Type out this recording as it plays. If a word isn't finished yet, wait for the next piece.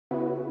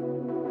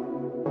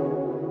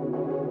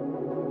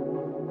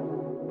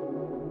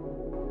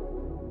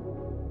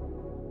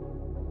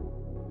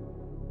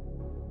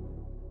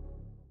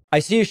I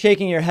see you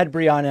shaking your head,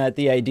 Brianna, at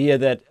the idea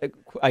that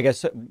I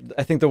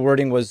think the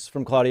wording was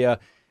from Claudia,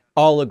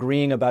 all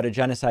agreeing about a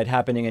genocide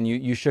happening, and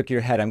you shook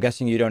your head. I'm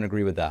guessing you don't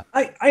agree with that.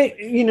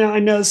 I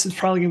know this is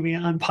probably going to be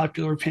an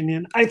unpopular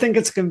opinion. I think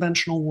it's a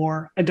conventional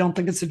war. I don't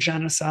think it's a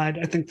genocide.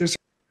 I think there's.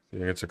 You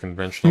think it's a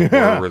conventional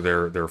war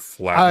where they're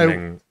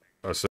flattening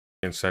a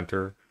civilian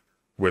center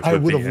I with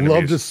would the have enemies?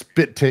 loved a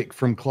spit take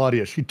from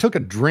Claudia. She took a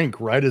drink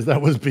right as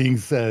that was being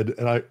said,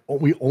 and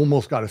we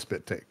almost got a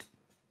spit take.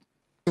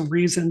 The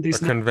reason these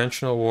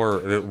conventional war.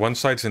 One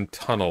side's in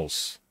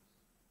tunnels.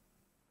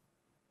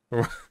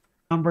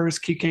 numbers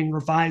keep getting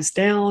revised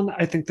down.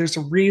 I think there's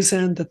a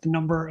reason that the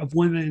number of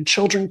women and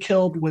children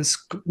killed was,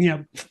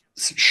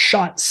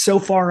 shot so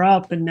far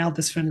up, and now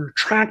this has been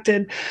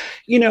retracted.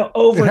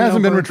 Over. It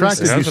hasn't been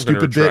retracted. It You hasn't been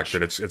stupid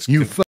retracted. bitch. It's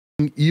you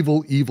fucking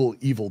evil, evil,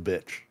 evil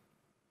bitch.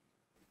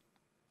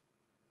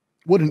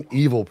 What an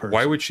evil person.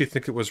 Why would she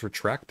think it was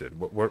retracted?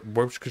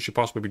 What could she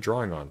possibly be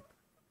drawing on?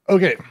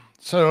 Okay,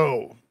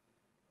 so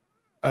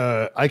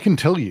I can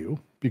tell you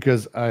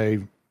because I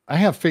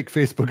have fake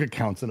Facebook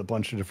accounts in a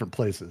bunch of different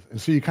places,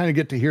 and so you kind of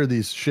get to hear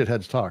these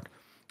shitheads talk.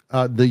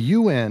 The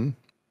UN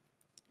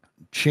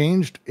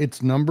changed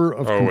its number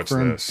of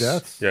confirmed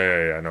deaths.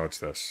 Yeah. I know it's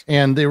this,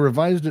 and they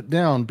revised it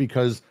down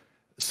because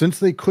since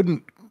they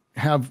couldn't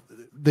have.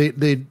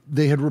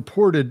 They had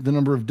reported the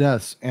number of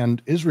deaths,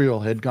 and Israel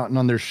had gotten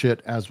on their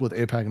shit, as with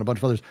AIPAC and a bunch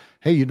of others.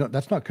 Hey,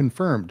 that's not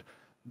confirmed.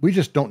 We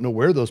just don't know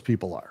where those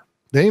people are.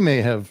 They may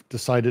have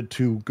decided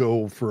to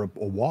go for a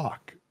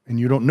walk, and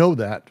you don't know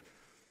that.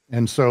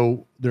 And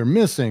so they're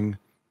missing.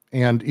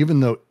 And even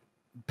though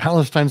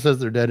Palestine says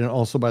they're dead, and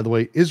also, by the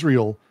way,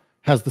 Israel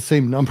has the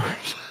same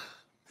numbers.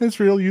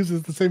 Israel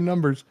uses the same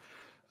numbers.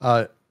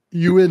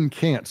 UN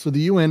can't. So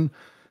the UN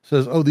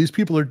says, oh, these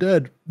people are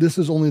dead. This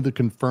is only the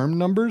confirmed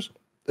numbers.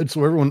 And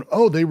so everyone,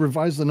 they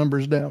revised the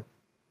numbers down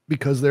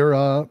because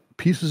they're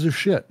pieces of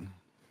shit.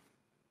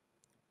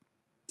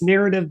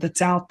 Narrative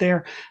that's out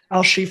there,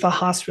 Al-Shifa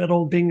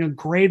Hospital being a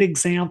great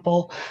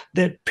example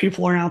that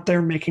people are out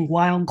there making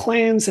wild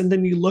claims, and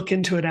then you look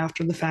into it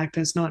after the fact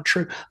and it's not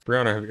true.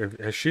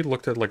 Brianna, has she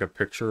looked at like a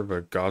picture of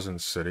a Gazan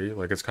city?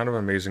 Like, it's kind of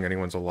amazing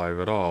anyone's alive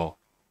at all.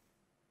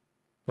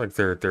 Like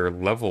they're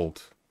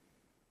leveled.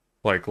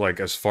 Like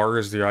as far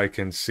as the eye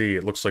can see,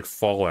 it looks like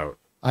Fallout.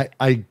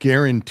 I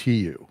guarantee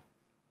you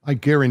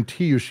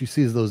she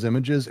sees those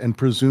images and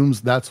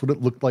presumes that's what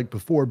it looked like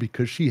before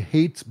because she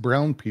hates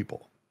brown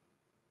people.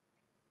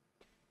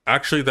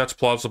 Actually, that's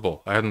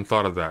plausible. I hadn't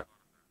thought of that.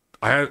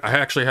 I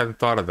actually hadn't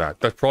thought of that.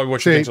 That's probably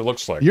what she thinks it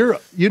looks like. You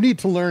need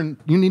to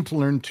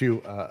learn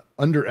to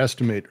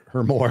underestimate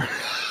her more.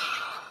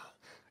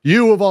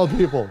 You of all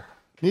people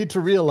need to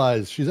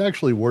realize she's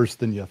actually worse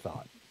than you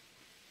thought.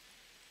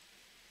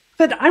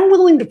 But I'm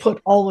willing to put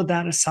all of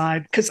that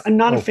aside because I'm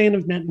not a fan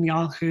of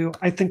Netanyahu.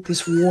 I think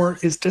this war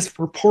is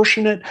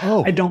disproportionate.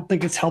 I don't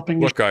think it's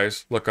helping. Look,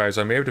 guys,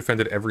 I may have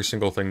defended every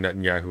single thing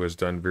Netanyahu has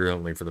done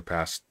virulently for the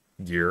past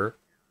year,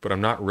 but I'm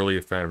not really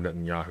a fan of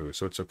Netanyahu,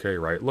 so it's okay,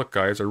 right? Look,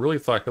 guys, I really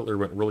thought Hitler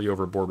went really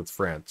overboard with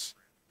France.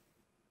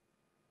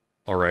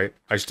 All right,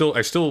 I still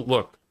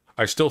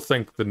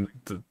think the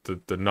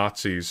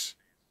Nazis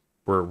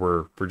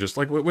were just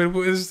like, what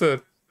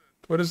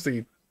is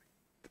the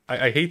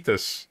I hate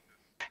this.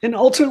 And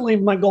ultimately,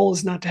 my goal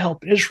is not to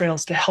help Israel,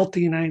 it's to help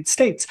the United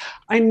States.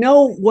 I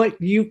know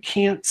what you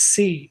can't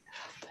see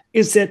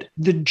is that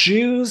the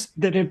Jews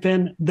that have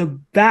been the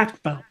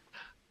backbone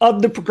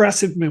of the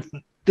progressive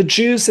movement, the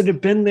Jews that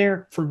have been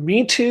there for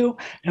Me Too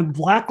and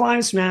Black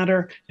Lives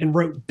Matter and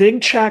wrote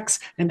big checks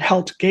and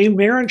helped gay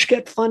marriage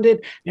get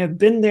funded and have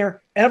been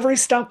there every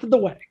step of the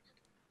way.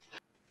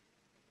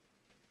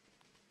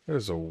 That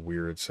is a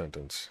weird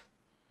sentence.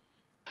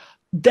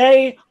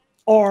 They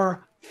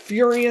are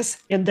furious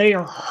and they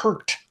are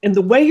hurt. And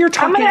the way you're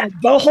talking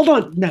about, hold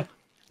on,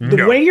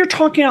 the way you're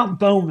talking about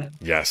Bowman.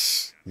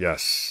 Yes,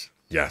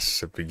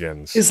 it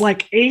begins. Is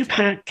like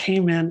AIPAC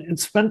came in and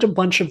spent a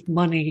bunch of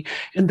money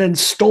and then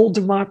stole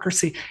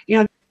democracy.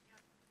 And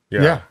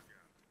yeah,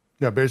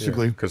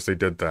 basically. Because they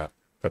did that.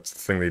 That's the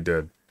thing they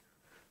did.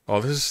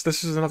 Oh, this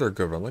is another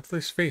good one. Look at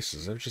these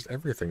faces. It's just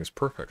everything is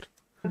perfect.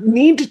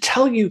 Need to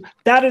tell you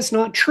that is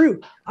not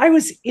true. I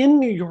was in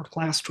New York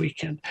last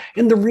weekend,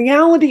 and the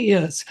reality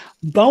is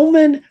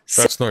Bowman.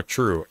 That's not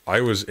true.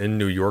 I was in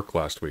New York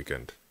last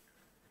weekend.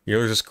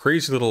 There's this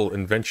crazy little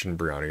invention,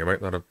 Brownie. You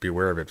might not be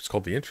aware of it. It's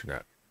called the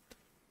internet.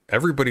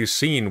 Everybody's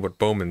seen what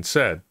Bowman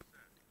said.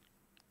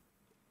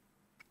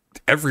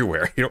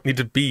 Everywhere. You don't need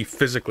to be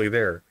physically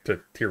there to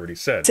hear what he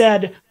said.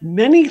 Said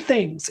many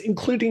things,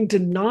 including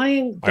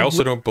denying. I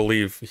also don't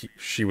believe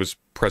she was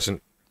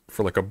present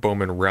for like a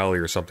Bowman rally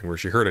or something where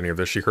she heard any of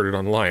this. She heard it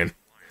online.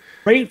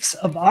 Rapes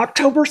of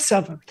October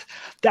 7th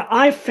that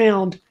I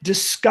found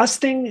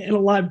disgusting and a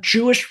lot of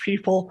Jewish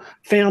people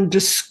found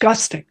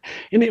disgusting.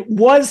 And it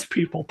was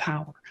people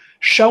power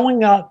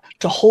showing up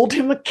to hold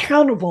him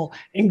accountable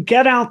and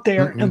get out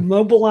there and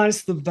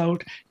mobilize the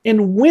vote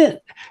and win.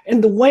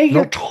 And the way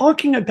you're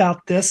talking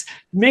about this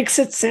makes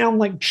it sound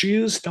like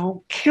Jews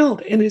don't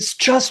count. And it's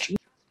just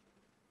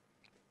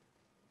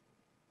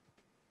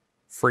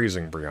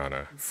Phrasing,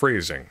 Brianna.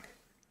 Phrasing.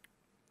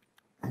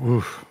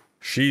 Oof.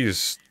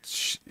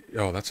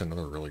 Oh, that's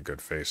another really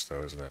good face,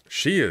 though, isn't it?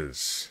 She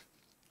is.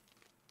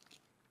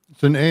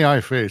 It's an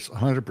AI face,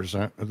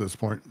 100% at this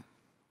point.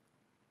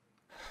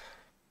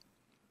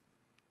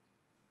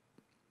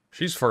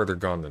 She's farther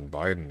gone than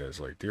Biden is.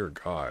 Like, dear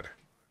God.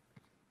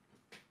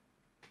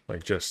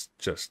 Like, just,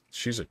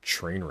 she's a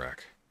train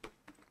wreck.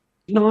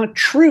 Not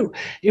true.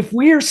 If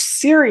we are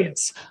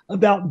serious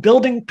about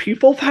building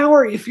people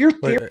power, if you're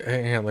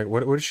Hang on, like,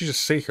 what did she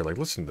just say here? Like,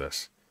 listen to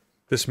this.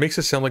 This makes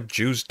it sound like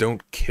Jews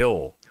don't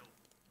kill.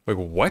 Like,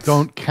 what?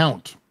 Don't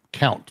count.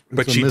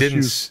 But she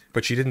didn't.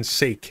 But she didn't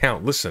say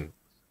count. Listen.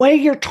 The way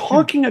you're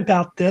talking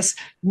about this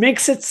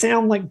makes it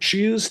sound like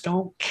Jews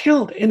don't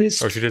count, and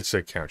it's. Oh, she did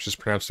say count. She just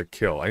pronounced it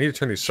kill. I need to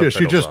turn these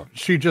subtitles off.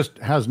 She just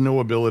has no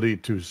ability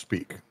to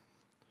speak.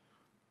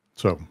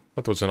 So.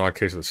 That was an odd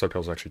case of the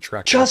subtitles actually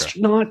tracked. Just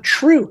not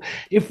true.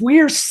 If we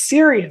are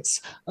serious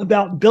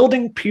about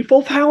building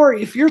people power,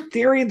 if your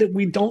theory that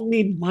we don't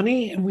need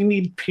money and we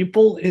need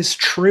people is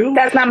true,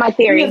 that's not my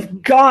theory.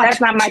 That's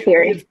not my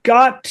theory. We've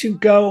got to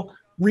go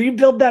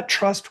rebuild that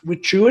trust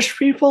with Jewish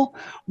people.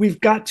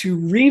 We've got to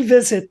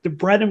revisit the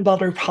bread and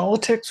butter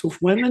politics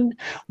with women.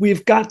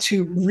 We've got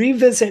to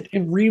revisit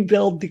and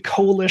rebuild the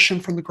coalition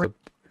from the ground.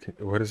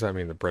 What does that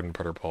mean, the bread and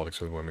butter politics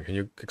with women? Can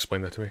you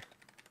explain that to me?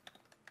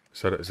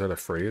 Is that a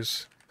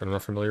phrase that I'm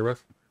not familiar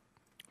with?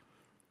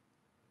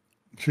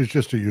 She's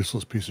just a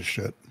useless piece of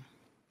shit.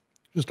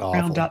 Just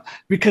awful. Up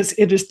because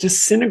it is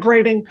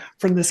disintegrating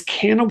from this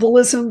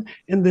cannibalism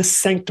and this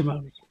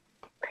sanctimony.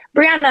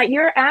 Brianna,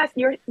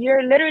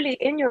 you're literally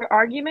in your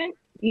argument.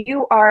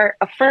 You are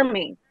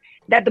affirming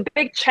that the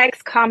big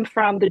checks come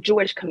from the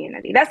Jewish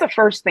community. That's the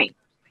first thing.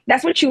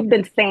 That's what you've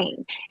been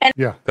saying. And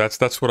yeah, that's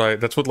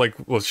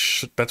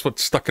what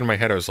stuck in my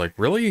head. I was like,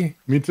 really?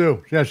 Me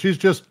too. Yeah, she's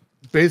just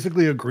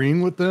basically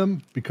agreeing with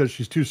them because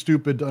she's too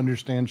stupid to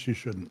understand she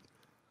shouldn't.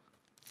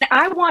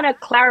 I want to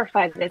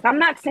clarify this. I'm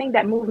not saying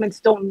that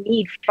movements don't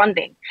need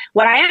funding.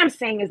 What I am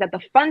saying is that the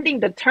funding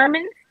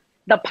determines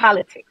the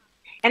politics.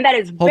 And that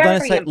is Hold very on a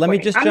sec. important. Let me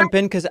just jump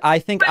in because I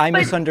think I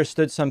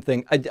misunderstood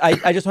something.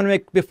 I just want to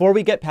make, before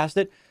we get past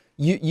it,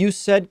 you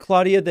said,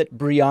 Claudia, that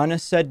Brianna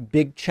said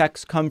big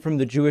checks come from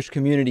the Jewish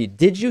community.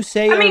 Did you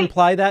say or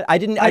imply that? I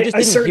just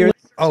didn't hear.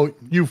 Oh,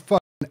 you fucking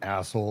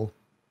asshole.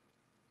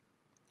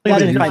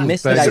 If I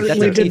missed it, I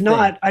certainly did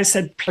not. I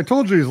said I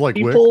told you he's like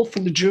people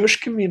from the Jewish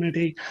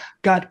community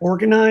got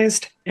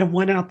organized and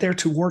went out there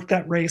to work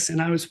that race, and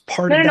I was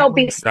part of that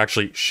race.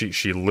 Actually,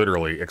 she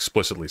literally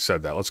explicitly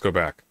said that. Let's go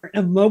back.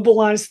 And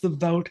mobilize the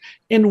vote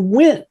and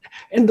win.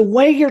 And the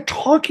way you're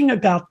talking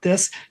about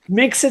this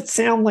makes it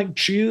sound like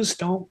Jews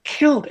don't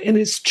count, and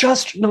it's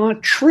just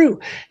not true.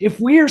 If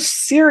we are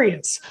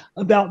serious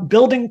about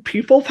building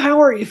people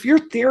power, if your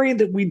theory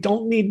that we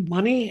don't need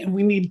money and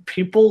we need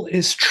people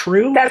is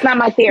true, that's not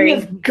my theory.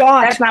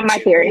 That's not my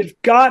theory.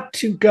 We've got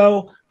to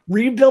go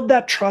rebuild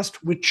that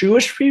trust with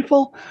Jewish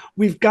people.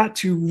 We've got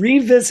to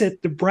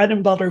revisit the bread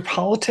and butter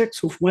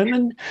politics with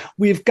women.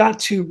 We've got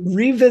to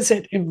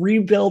revisit and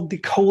rebuild the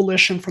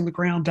coalition from the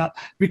ground up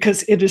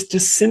because it is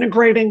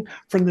disintegrating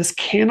from this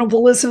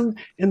cannibalism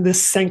and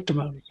this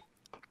sanctimony.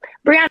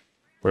 Brianna.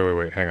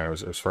 Wait. Hang on.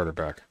 It was farther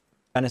back.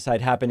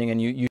 Genocide happening,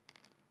 and you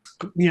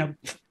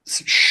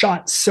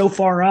shot so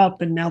far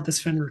up, and now this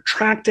has been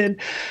retracted,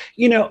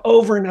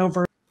 over and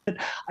over.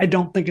 I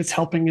don't think it's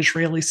helping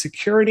Israeli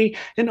security.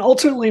 And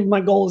ultimately, my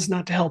goal is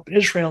not to help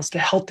Israel, it's to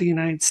help the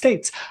United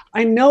States.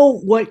 I know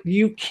what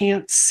you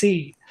can't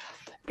see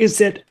is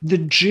that the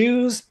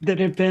Jews that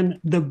have been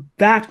the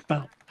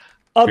backbone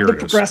of the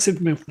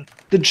progressive movement,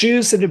 the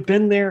Jews that have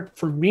been there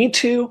for Me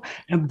Too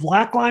and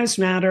Black Lives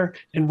Matter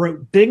and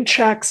wrote big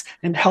checks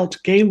and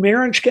helped gay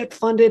marriage get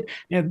funded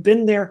and have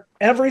been there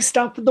every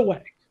step of the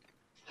way,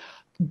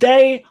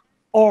 they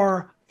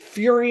are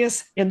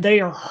furious and they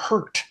are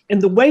hurt.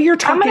 And the way you're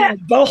talking,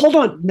 hold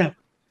on, no.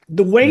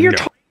 The way you're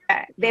talking.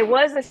 There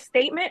was a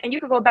statement, and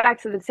you could go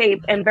back to the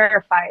tape and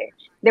verify it.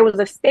 There was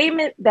a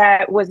statement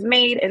that was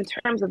made in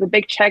terms of the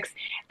big checks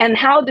and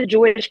how the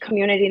Jewish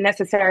community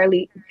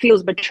necessarily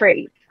feels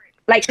betrayed.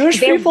 Like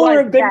Jewish people are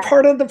a big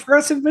part of the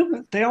progressive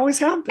movement. They always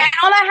have been.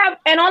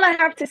 And all I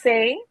have to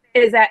say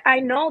is that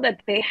I know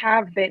that they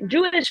have been.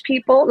 Jewish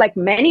people, like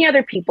many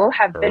other people,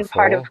 have been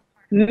part of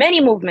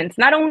many movements,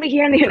 not only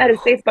here in the United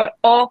States, but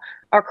all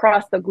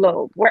across the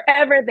globe.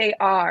 Wherever they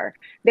are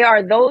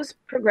those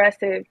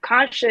progressive,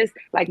 conscious,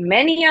 like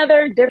many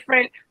other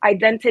different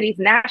identities,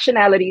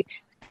 nationalities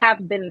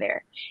have been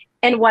there.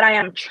 And what I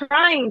am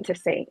trying to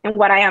say, and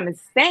what I am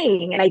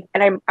saying,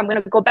 and I'm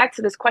going to go back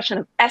to this question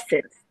of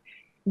essence.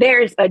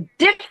 There's a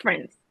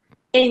difference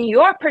in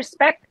your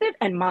perspective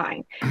and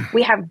mine.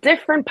 We have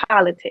different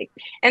politics.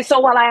 And so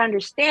while I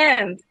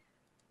understand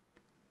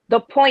the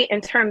point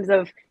in terms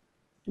of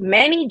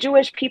many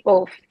Jewish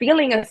people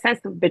feeling a sense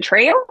of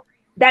betrayal,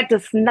 that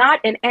does not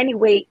in any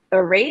way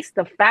erase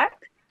the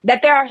fact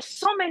that there are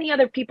so many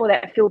other people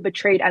that feel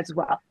betrayed as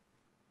well.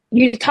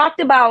 You talked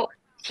about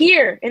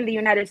here in the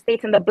United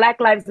States and the Black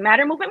Lives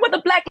Matter movement. Well,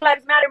 the Black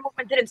Lives Matter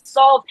movement didn't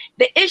solve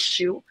the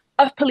issue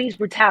of police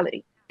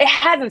brutality. It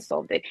hasn't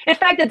solved it. In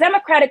fact, the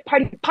Democratic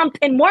Party pumped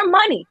in more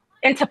money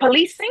into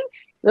policing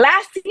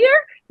last year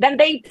than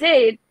they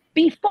did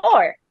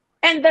before.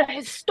 And the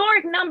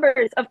historic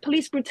numbers of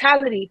police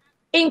brutality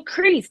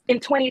increased in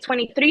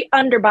 2023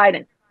 under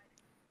Biden.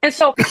 And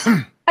so,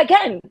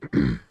 again,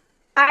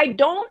 I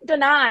don't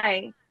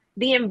deny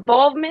the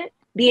involvement,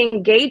 the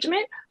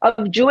engagement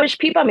of Jewish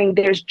people. I mean,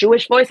 there's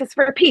Jewish Voices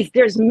for Peace.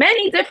 There's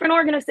many different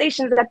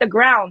organizations at the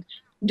ground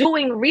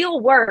doing real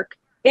work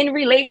in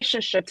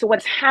relationship to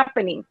what's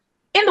happening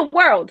in the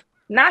world,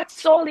 not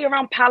solely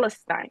around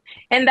Palestine.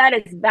 And that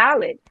is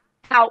valid.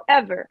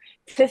 However,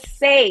 to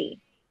say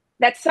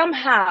that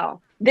somehow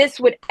this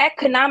would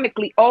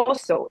economically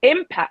also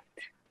impact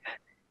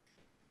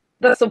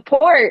the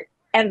support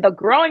and the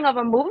growing of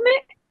a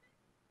movement,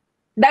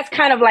 that's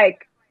kind of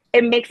like,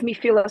 it makes me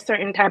feel a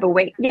certain type of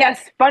way.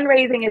 Yes,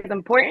 fundraising is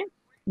important,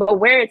 but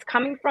where it's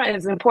coming from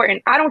is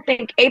important. I don't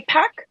think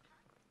AIPAC,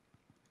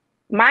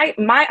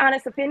 my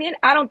honest opinion,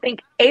 I don't think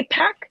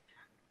AIPAC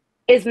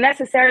is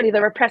necessarily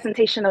the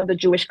representation of the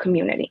Jewish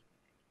community.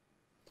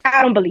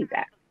 I don't believe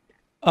that.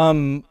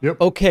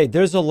 Okay,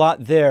 there's a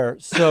lot there.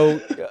 So,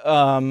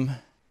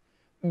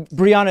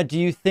 Brianna, do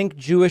you think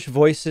Jewish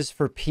Voices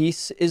for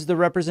Peace is the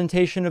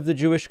representation of the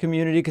Jewish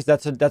community? Because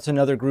that's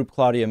another group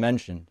Claudia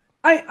mentioned.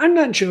 I'm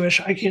not Jewish.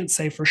 I can't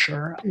say for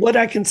sure. What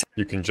I can say,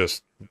 you can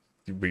just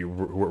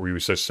what we were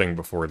just saying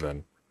before.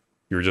 Then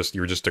you were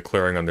just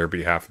declaring on their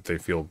behalf that they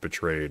feel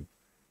betrayed,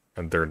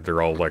 and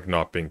they're all like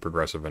not being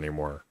progressive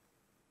anymore.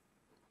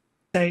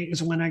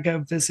 Is when I go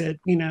visit,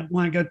 when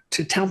I go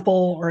to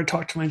temple or I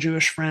talk to my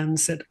Jewish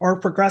friends that are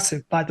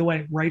progressive. By the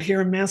way, right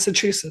here in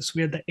Massachusetts,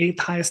 we had the 8th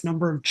highest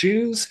number of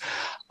Jews.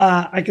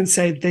 I can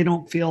say they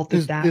don't feel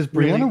that is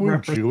Brianna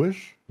really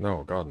Jewish?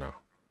 No, God, no.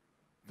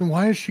 Then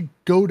why does she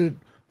go to?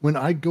 When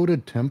I go to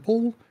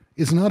temple,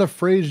 is not a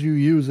phrase you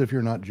use if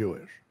you're not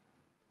Jewish.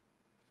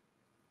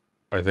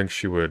 I think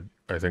she would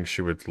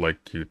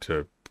like you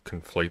to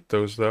conflate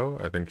those, though.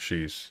 I think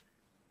she's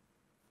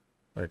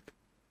like,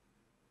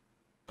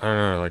 I don't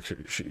know, like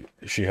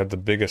she had the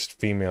biggest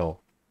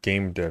female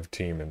game dev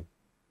team in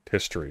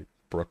history.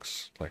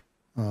 Brooks, like,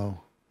 oh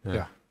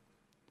yeah.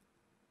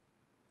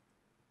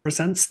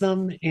 Presents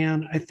them,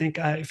 and I think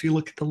if you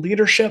look at the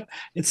leadership,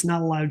 it's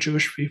not a lot of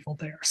Jewish people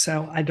there.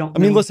 So I don't. I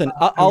mean, listen,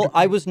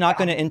 I was not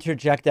going to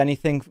interject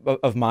anything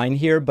of mine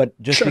here,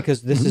 but just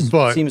because this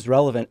seems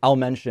relevant, I'll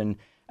mention.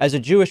 As a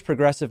Jewish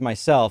progressive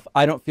myself,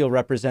 I don't feel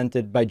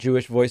represented by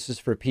Jewish Voices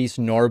for Peace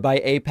nor by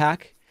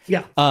AIPAC.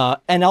 Yeah.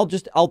 And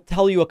I'll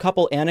tell you a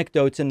couple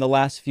anecdotes in the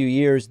last few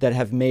years that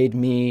have made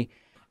me,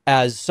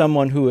 as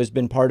someone who has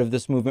been part of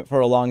this movement for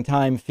a long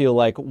time, feel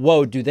like,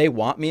 whoa, do they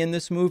want me in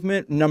this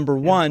movement? Number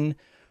one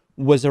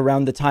was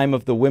around the time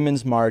of the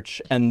Women's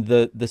March and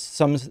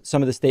some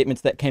of the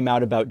statements that came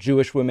out about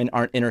Jewish women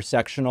aren't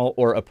intersectional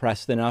or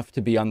oppressed enough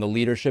to be on the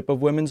leadership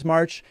of Women's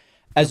March.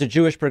 As a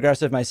Jewish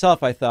progressive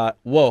myself, I thought,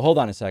 whoa, hold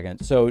on a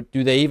second. So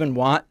do they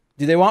want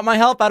my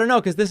help? I don't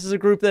know, because this is a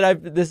group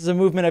this is a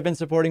movement I've been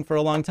supporting for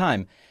a long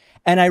time.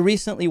 And I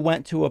recently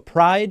went to a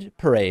Pride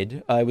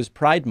parade. It was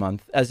Pride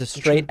Month as a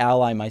straight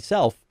ally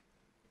myself.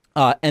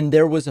 And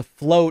there was a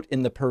float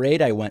in the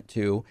parade I went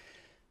to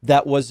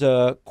that was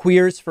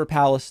Queers for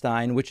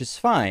Palestine, which is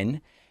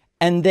fine.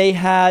 And they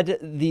had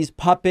these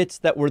puppets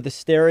that were the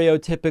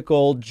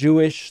stereotypical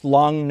Jewish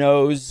long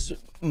nose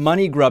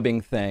money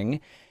grubbing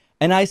thing.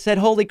 And I said,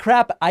 holy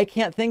crap, I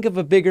can't think of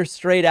a bigger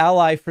straight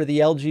ally for the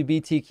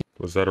LGBTQ.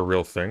 Was that a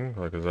real thing?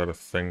 Like, is that a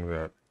thing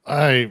that...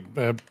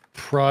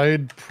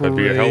 Pride parade... That'd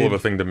be a hell of a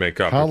thing to make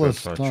up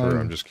Palestine, if that's not true.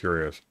 I'm just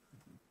curious.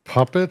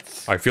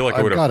 Puppets? I feel like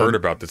I would have heard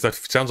about this. That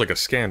sounds like a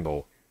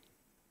scandal.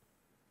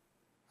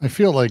 I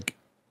feel like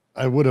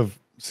I would have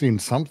seen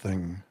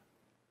something.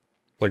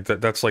 Like,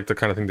 that's like the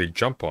kind of thing they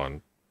jump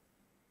on.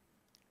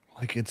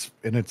 Like,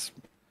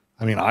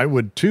 I mean, I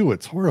would too.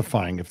 It's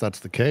horrifying if that's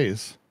the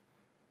case.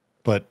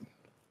 But...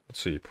 Let's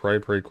see.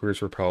 Pride Parade Queers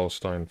for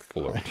Palestine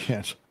float. I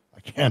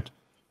can't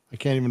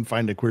even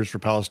find a Queers for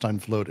Palestine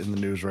float in the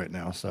news right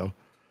now, so...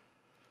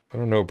 I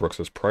don't know, Brooks.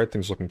 This Pride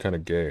thing's looking kind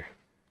of gay.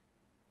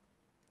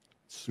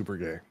 Super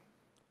gay.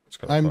 It's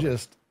kind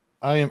of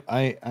funny.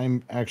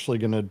 I'm actually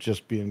gonna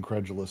just be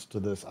incredulous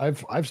to this.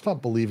 I've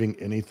stopped believing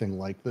anything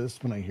like this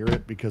when I hear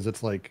it, because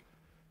it's like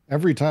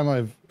every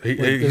time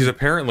he's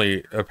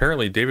apparently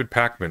David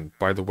Pakman,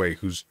 by the way,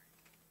 whose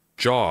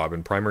job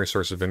and primary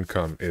source of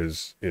income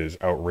is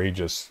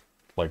outrageous,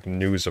 like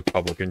news of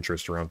public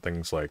interest around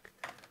things like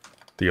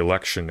the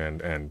election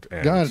and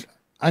God,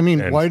 I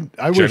mean, and why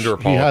I gender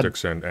wish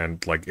politics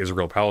and like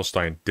Israel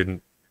Palestine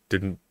didn't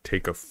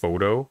take a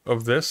photo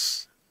of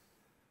this.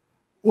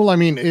 Well, I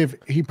mean, if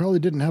he probably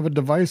didn't have a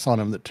device on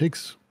him that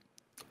takes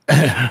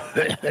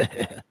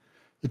it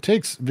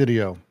takes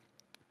video.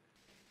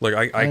 Like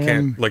I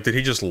can't, like, did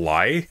he just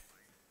lie?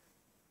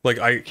 Like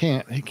he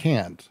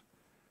can't.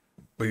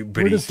 But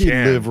where does he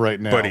live right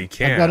now? But he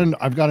can.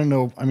 I've got to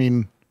know. I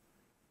mean,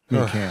 he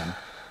can.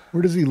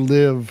 Where does he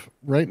live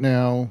right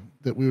now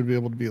that we would be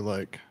able to be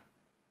like?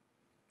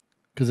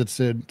 Because it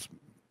said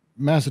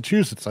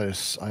Massachusetts.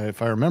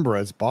 If I remember,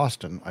 it's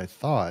Boston. I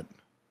thought.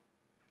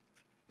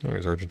 Oh,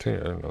 he's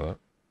Argentinian. I didn't know that.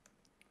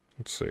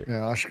 Let's see.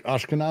 Yeah,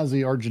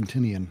 Ashkenazi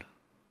Argentinian.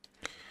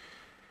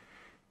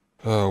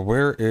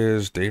 Where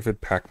is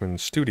David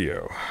Pakman's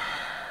studio?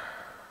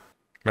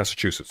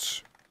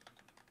 Massachusetts.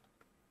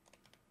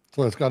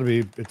 So it's got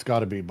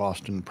to be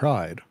Boston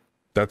Pride.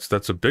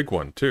 That's a big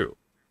one too.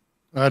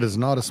 That is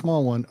not a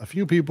small one. A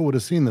few people would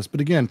have seen this,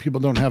 but again, people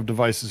don't have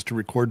devices to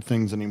record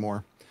things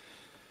anymore.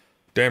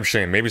 Damn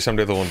shame. Maybe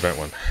someday they'll invent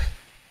one.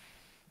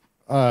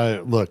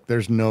 Look,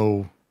 there's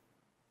no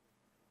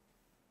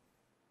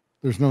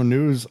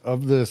news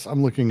of this.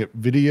 I'm looking at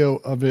video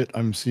of it.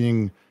 I'm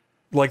seeing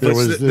like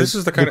this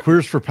is the kind of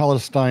Queers for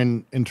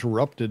Palestine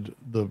interrupted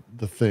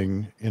the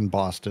thing in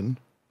Boston.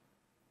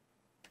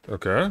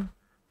 Okay.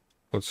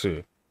 Let's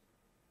see.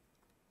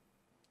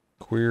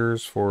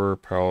 Queers for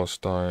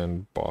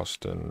Palestine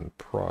Boston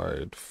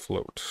Pride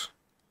float.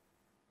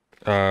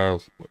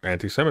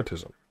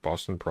 Anti-Semitism.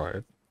 Boston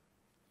Pride.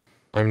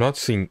 I'm not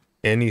seeing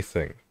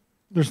anything.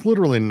 There's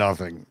literally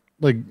nothing.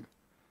 Like,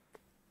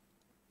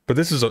 but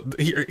this is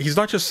he's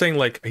not just saying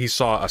like he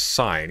saw a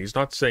sign. He's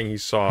not saying he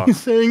saw he's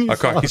saying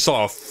he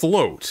saw a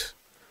float.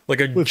 Like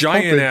a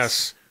giant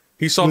ass.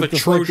 He saw the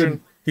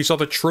Trojan he saw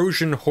the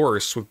Trojan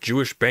horse with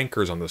Jewish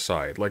bankers on the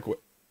side. Like what?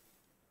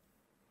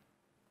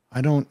 I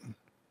don't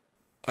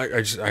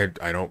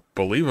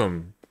believe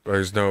him.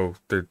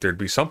 There'd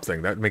be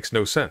something. That makes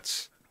no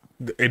sense.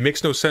 It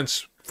makes no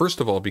sense, first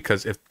of all,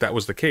 because if that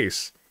was the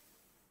case,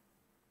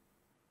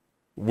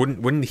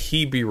 wouldn't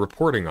he be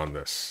reporting on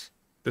this?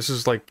 This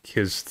is like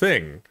his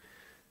thing.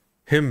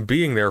 Him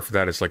being there for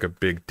that is like a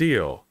big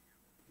deal.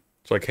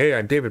 It's like, hey,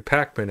 I'm David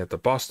Pakman at the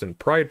Boston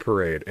Pride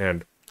Parade,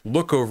 and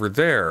look over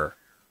there.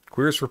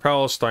 Queers for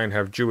Palestine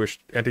have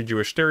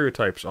anti-Jewish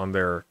stereotypes on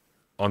their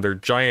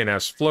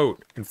giant-ass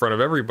float in front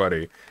of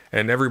everybody,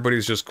 and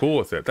everybody's just cool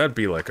with it. That'd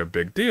be like a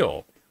big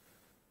deal.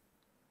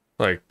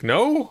 Like,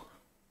 no?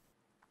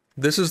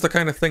 This is the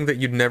kind of thing that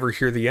you'd never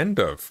hear the end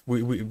of.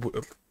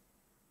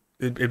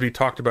 It'd be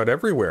talked about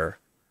everywhere.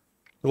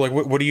 Like,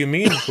 what do you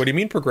mean? What do you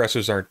mean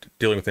progressives aren't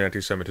dealing with the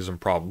anti-Semitism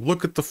problem?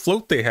 Look at the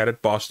float they had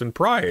at Boston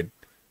Pride.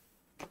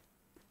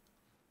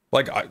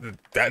 Like,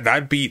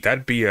 that'd be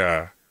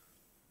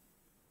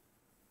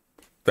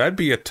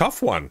a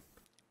tough one.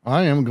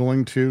 I am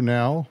going to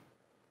now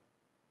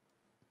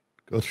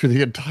go through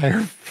the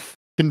entire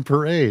fucking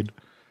parade.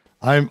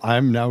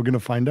 I'm now going to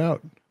find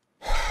out.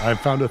 I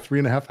found a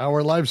 3.5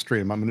 hour live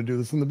stream. I'm going to do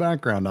this in the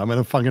background. I'm going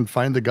to fucking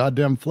find the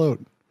goddamn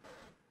float.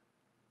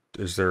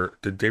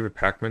 Did David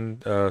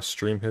Pakman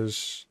stream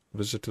his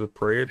visit to the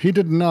parade? He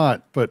did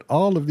not, but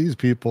all of these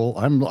people,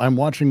 I'm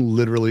watching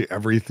literally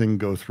everything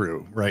go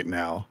through right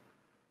now.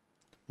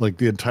 Like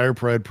the entire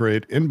Pride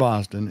Parade in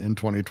Boston in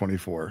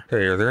 2024.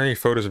 Hey, are there any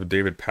photos of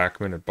David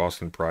Pakman at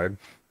Boston Pride?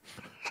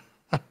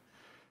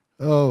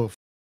 Oh,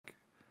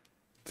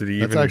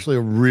 That's actually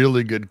a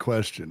really good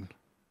question.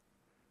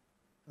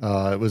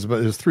 It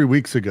was 3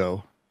 weeks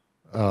ago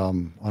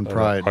on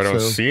Pride. I don't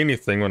see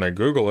anything when I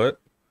Google it.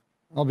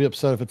 I'll be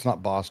upset if it's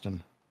not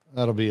Boston.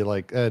 That'll be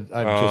like I've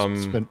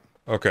just spent.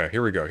 Okay,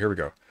 here we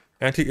go.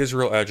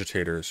 Anti-Israel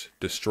agitators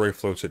destroy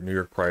floats at New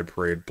York Pride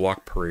Parade,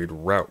 block parade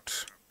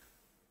route.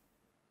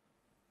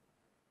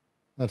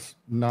 That's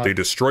not. They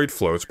destroyed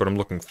floats, but I'm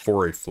looking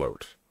for a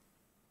float.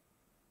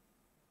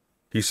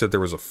 He said there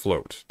was a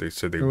float. They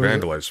said they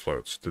vandalized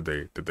floats. Did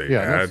they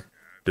add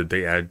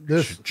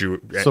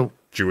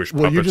Jewish puppets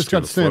what you just to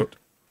got the sent float?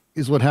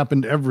 Is what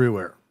happened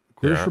everywhere.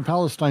 Queers for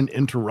Palestine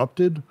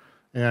interrupted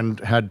and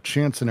had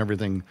chants and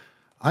everything.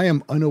 I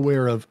am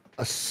unaware of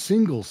a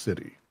single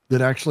city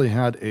that actually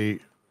had a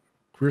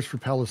Queers for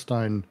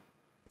Palestine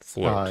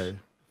float.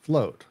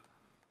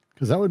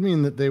 Because that would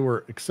mean that they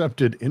were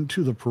accepted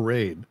into the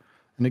parade.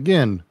 And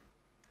again,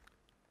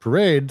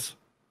 parades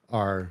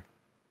are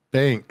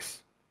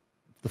banks.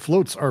 The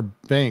floats are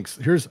banks.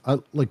 Here's,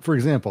 like, for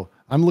example,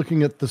 I'm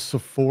looking at the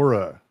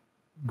Sephora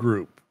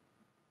group.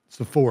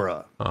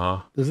 Sephora.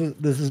 Uh-huh.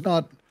 This is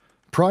not,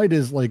 Pride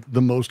is like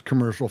the most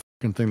commercial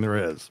fucking thing there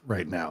is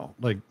right now.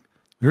 Like,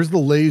 here's the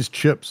Lay's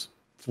chips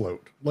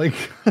float. Like,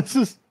 this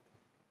is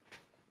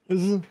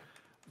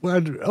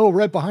well,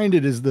 right behind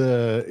it is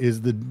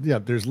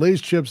there's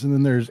Lay's chips and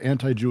then there's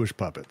anti-Jewish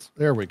puppets.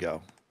 There we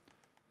go.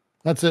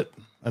 That's it.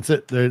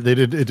 It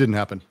didn't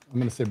happen. I'm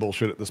going to say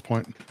bullshit at this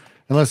point.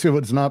 Unless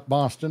it's not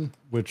Boston,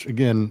 which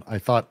again, I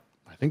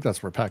think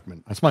that's where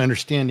Pakman, that's my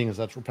understanding is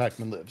that's where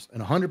Pakman lives.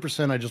 And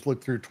 100% I just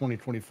looked through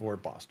 2024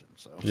 Boston.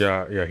 So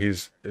yeah,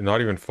 he's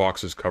not even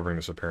Fox is covering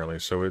this apparently.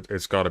 So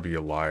it's got to be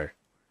a lie.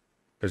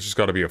 It's just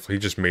got to be he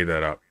just made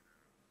that up.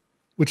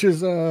 Which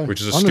is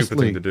honestly, stupid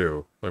thing to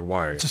do. Like,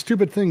 why? It's a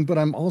stupid thing, but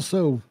I'm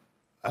also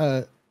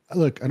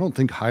look, I don't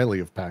think highly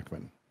of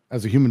Pakman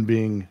as a human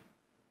being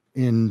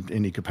in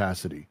any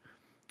capacity.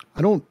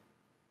 I don't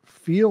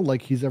feel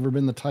like he's ever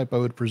been the type I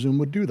would presume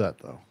would do that,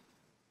 though.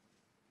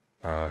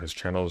 His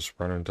channel's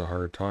run into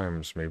hard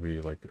times.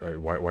 Maybe like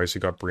why has he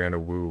got Brianna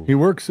Wu? He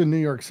works in New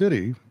York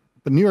City,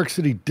 but New York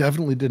City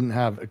definitely didn't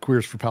have a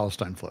Queers for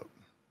Palestine float.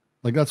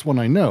 Like, that's one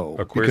I know.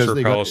 A Queers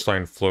for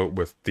Palestine float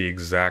with the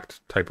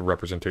exact type of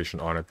representation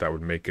on it that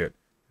would make it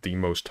the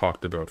most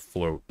talked about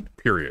float,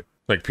 period.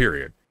 Like,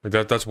 period.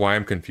 Like that's why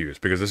I'm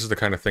confused, because this is the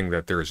kind of thing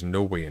that there is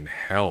no way in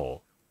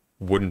hell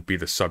wouldn't be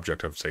the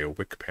subject of, say, a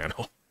Wick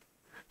panel.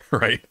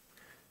 Right?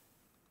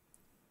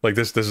 Like,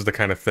 this is the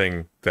kind of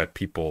thing that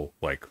people,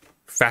 like,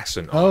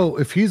 fasten on. Oh,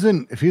 if he's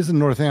in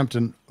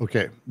Northampton,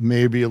 okay,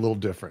 maybe a little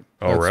different.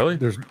 Oh, really?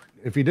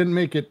 If he didn't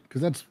make it,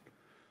 because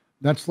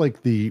that's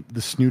like the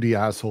snooty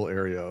asshole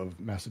area of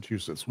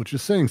Massachusetts, which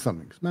is saying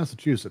something, because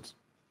Massachusetts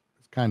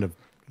is kind of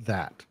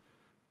that.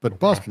 But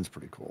Boston's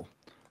pretty cool.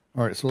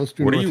 All right, so let's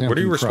do. What are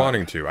you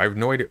responding to? I have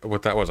no idea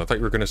what that was. I thought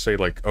you were going to say,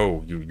 like,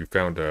 oh, you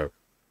found a.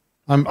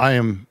 I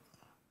am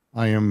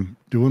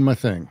doing my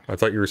thing. I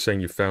thought you were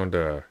saying you found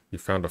a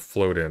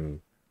float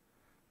in.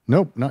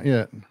 Nope, not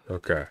yet.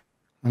 Okay.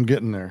 I'm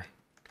getting there.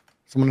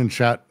 Someone in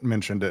chat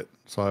mentioned it,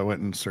 so I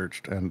went and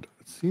searched, and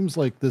it seems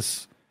like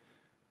this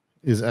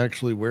is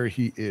actually where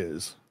he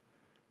is.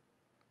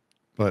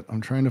 But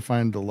I'm trying to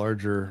find the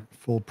larger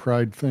full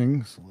pride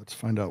thing, so let's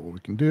find out what we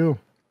can do.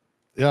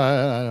 Yeah,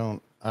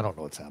 I don't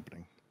know what's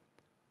happening.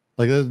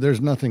 Like,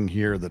 there's nothing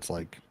here that's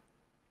like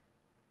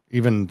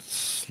even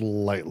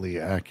slightly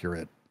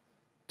accurate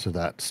to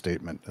that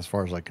statement, as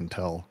far as I can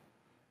tell.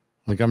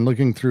 Like, I'm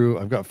looking through,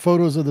 I've got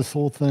photos of this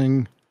whole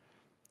thing,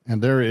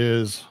 and it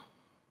is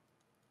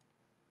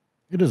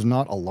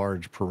not a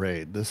large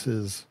parade.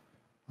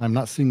 I'm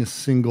not seeing a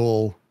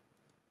single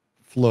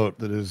float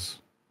that is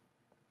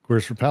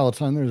Queers for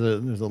Palestine.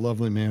 There's a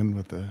lovely man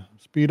with a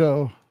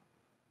Speedo.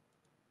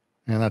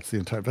 And that's the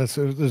entire,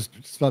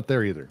 it's not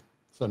there either.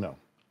 So no.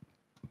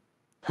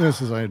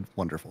 This is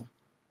wonderful.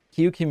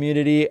 Q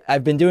community,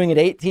 I've been doing it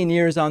 18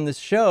 years on this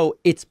show.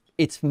 It's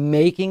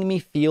making me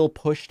feel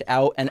pushed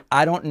out, and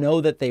I don't know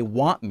that they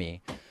want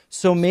me.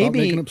 So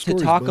maybe to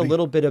talk a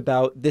little bit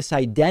about this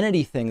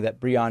identity thing that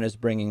Brianna is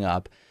bringing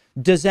up,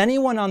 does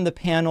anyone on the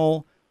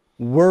panel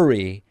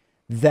worry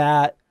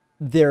that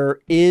there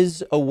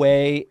is a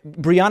way,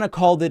 Brianna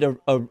called it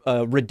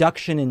a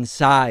reduction in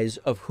size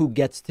of who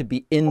gets to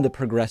be in the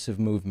progressive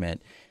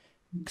movement.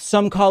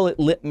 Some call it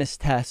litmus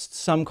tests,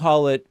 some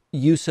call it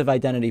use of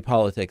identity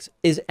politics.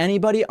 Is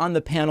anybody on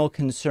the panel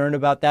concerned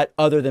about that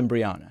other than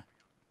Brianna?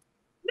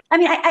 I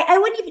mean, I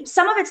wouldn't even,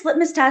 some of it's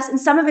litmus tests and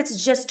some of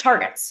it's just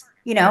targets.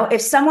 You know, if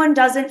someone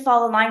doesn't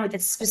fall in line with a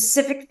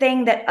specific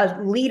thing that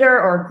a leader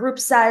or a group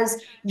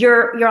says,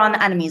 you're on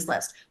the enemies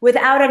list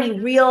without any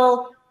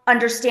real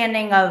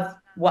understanding of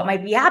what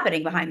might be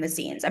happening behind the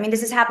scenes. I mean,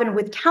 this has happened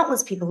with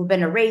countless people who've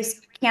been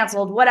erased,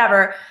 canceled,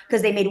 whatever,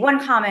 because they made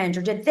one comment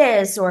or did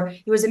this, or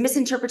it was a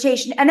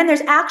misinterpretation. And then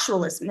there's actual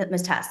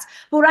litmus tests.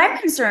 But what I'm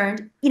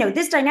concerned, you know,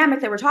 this dynamic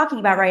that we're talking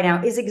about right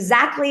now is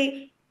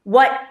exactly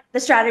what the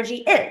strategy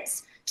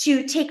is,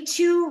 to take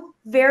two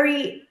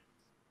very,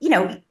 you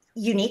know,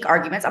 unique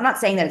arguments. I'm not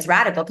saying that it's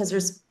radical, because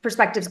there's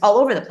perspectives all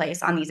over the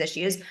place on these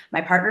issues. My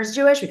partner's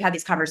Jewish. We've had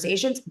these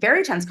conversations,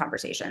 very tense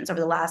conversations over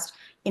the last,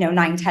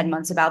 9-10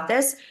 months about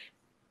this.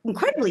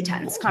 Incredibly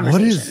tense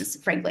conversations,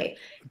 frankly.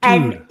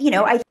 Dude, and,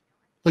 I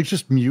like,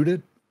 just mute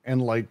it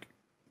and like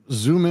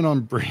zoom in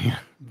on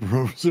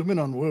zoom in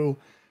on Woo,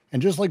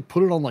 and just like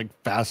put it on like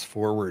fast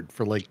forward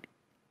for like,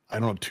 I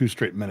don't know, 2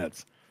 straight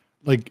minutes.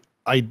 Like,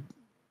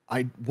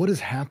 what is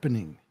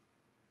happening?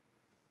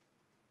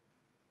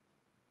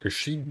 Is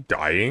she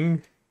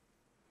dying?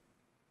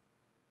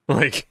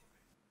 Like,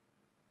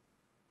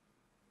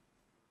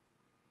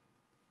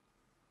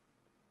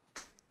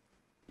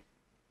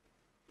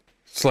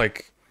 it's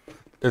like,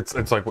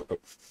 it's like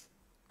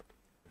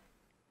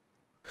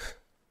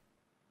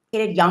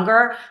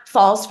younger,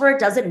 falls for it,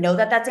 doesn't know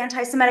that that's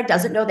anti-Semitic,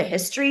 doesn't know the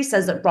history,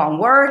 says the wrong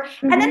word.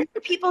 Mm-hmm. And then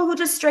the people who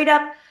just straight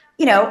up,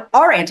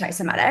 are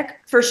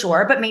anti-Semitic for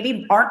sure, but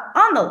maybe aren't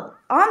on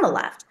the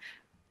left.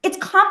 It's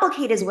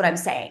complicated is what I'm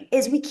saying,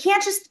 is we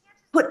can't just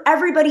put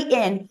everybody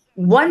in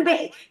one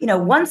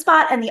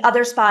spot and the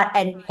other spot.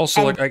 And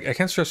also, like, I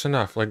can't stress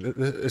enough, like,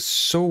 it's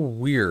so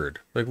weird.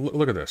 Like,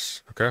 look at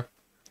this, okay?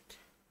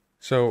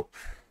 So,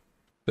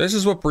 this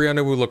is what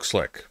Brianna Wu looks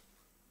like,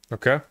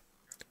 okay?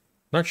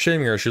 Not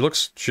shaming her. She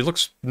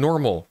looks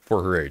normal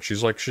for her age.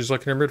 She's like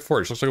in her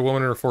mid-40s. She looks like a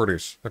woman in her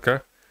 40s, okay?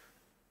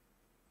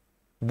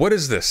 What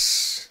is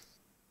this?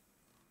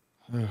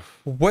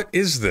 What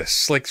is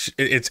this? Like,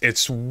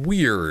 it's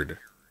weird.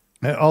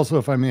 Also,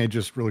 if I may,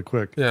 just really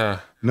quick.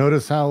 Yeah.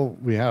 Notice how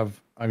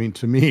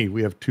to me,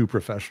 we have 2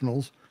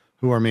 professionals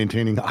who are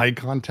maintaining eye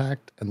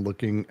contact and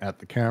looking at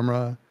the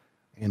camera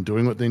and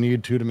doing what they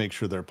need to make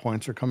sure their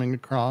points are coming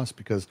across.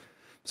 Because,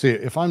 see,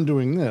 if I'm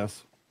doing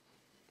this,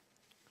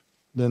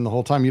 then the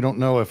whole time you don't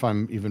know if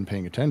I'm even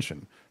paying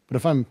attention. But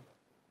if I'm...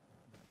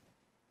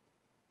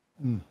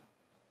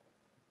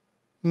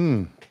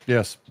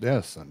 Yes,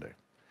 Sunday.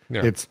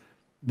 Yeah. It's...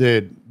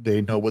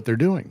 They know what they're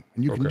doing,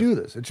 and you can do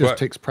this. It just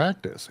takes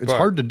practice. It's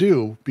hard to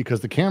do because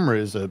the camera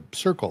is a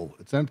circle.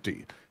 It's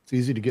empty. It's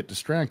easy to get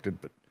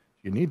distracted, but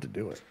you need to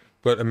do it.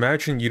 But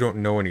imagine you don't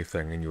know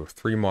anything, and you have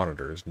 3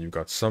 monitors, and you've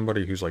got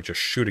somebody who's like just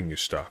shooting you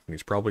stuff, and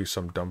he's probably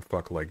some dumb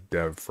fuck like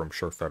Dev from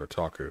Surf That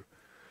Otaku,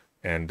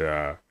 and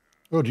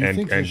Oh, do you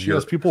think she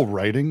has people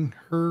writing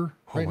her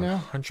right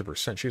now?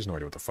 100%. She has no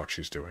idea what the fuck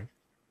she's doing.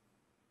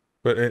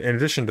 But in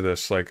addition to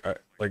this,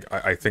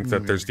 I think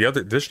that there's the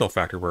other additional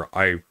factor where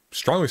I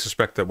strongly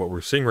suspect that what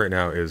we're seeing right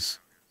now is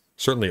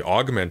certainly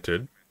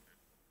augmented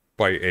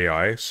by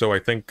AI. So I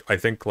think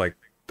like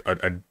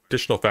an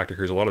additional factor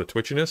here is a lot of the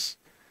twitchiness.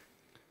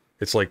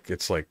 It's like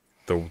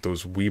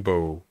those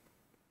Weibo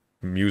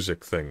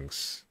music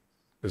things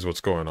is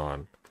what's going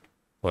on.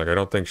 Like I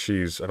don't think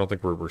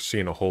we're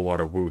seeing a whole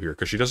lot of woo here,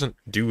 because she doesn't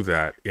do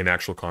that in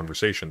actual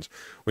conversations.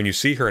 When you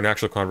see her in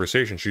actual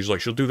conversation,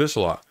 she'll do this a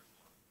lot.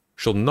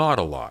 She'll nod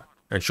a lot,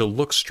 and she'll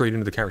look straight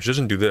into the camera. She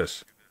doesn't do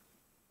this.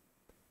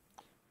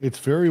 It's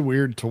very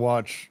weird to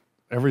watch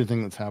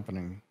everything that's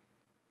happening.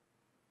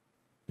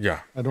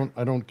 Yeah. I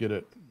don't get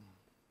it.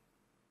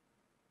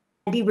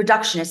 Be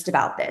reductionist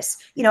about this.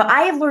 You know,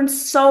 I have learned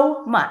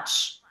so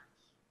much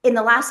in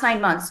the last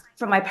 9 months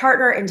from my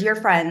partner and dear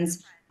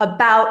friends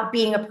about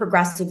being a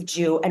progressive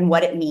Jew and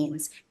what it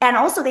means, and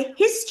also the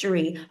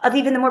history of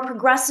even the more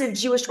progressive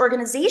Jewish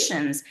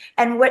organizations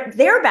and what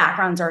their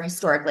backgrounds are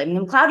historically. I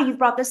mean, Claudia, you've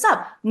brought this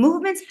up.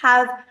 Movements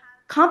have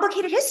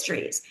complicated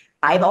histories.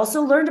 I've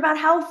also learned about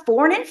how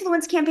foreign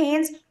influence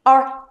campaigns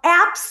are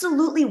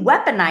absolutely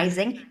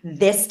weaponizing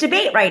this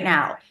debate right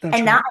now. That's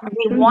and now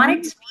they want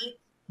it to be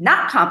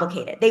not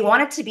complicated. They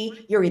want it to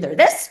be, you're either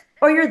this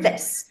or you're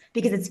this,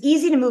 because it's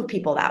easy to move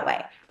people that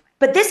way.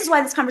 But this is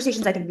why this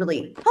conversation is, I think,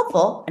 really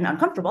helpful and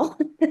uncomfortable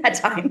at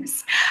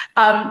times.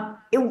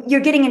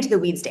 You're getting into the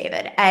weeds,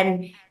 David.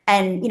 And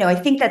you know, I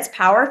think that's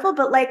powerful,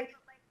 but like,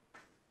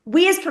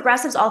 we as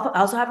progressives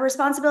also have a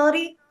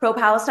responsibility.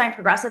 Pro-Palestine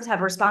progressives have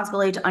a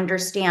responsibility to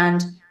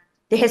understand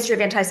the history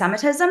of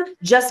anti-Semitism,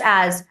 just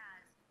as,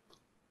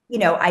 you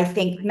know, I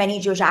think many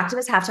Jewish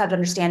activists have to have an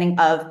understanding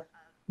of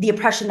the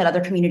oppression that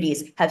other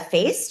communities have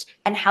faced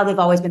and how they've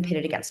always been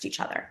pitted against each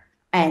other.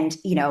 And,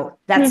 you know,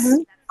 that's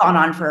gone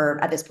on for,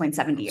 at this point,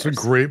 70 years. It's a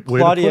great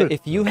way Claudia, to put it.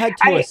 if you had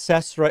to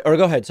assess, right, or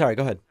go ahead. Sorry,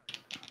 go ahead.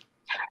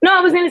 No,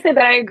 I was going to say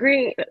that I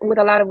agree with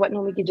a lot of what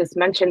Nomiki just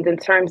mentioned in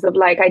terms of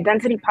like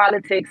identity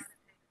politics.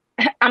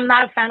 I'm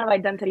not a fan of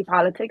identity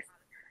politics.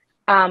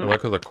 I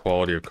like how the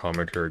quality of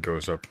commentary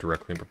goes up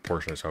directly in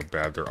proportion to how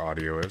bad their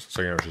audio is.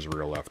 So, you know, she's a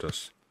real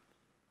leftist.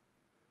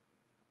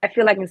 I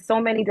feel like in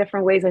so many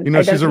different ways. You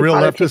know, she's a real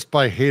leftist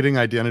by hating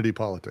identity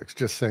politics.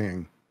 Just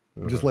saying.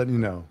 Just letting you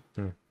know.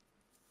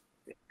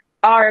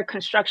 Our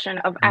construction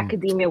of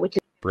academia, which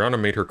is... Brianna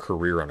made her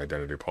career on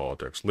identity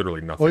politics. Literally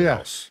nothing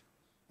else.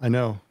 I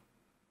know.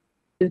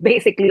 Is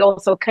basically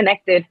also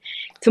connected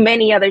to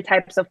many other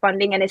types of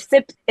funding, and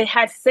it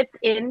has sipped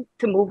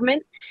into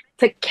movement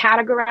to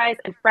categorize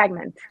and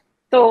fragment.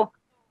 So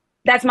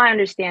that's my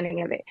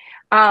understanding of it.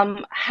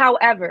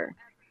 However,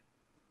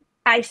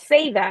 I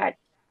say that,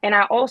 and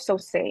I also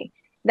say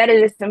that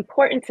it is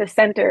important to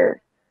center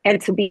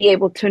and to be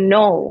able to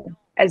know,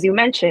 as you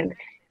mentioned,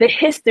 the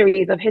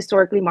histories of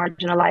historically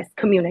marginalized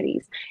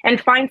communities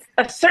and find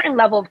a certain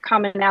level of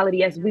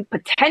commonality as we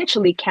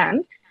potentially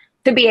can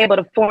to be able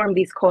to form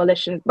these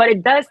coalitions. But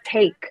it does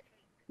take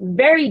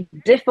very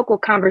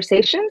difficult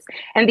conversations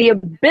and the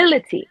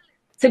ability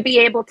to be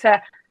able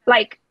to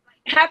like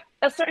have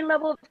a certain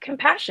level of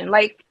compassion,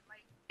 like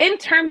in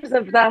terms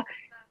of the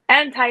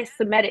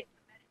anti-Semitic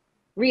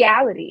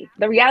reality,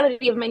 the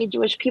reality of many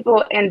Jewish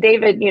people. And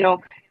David, you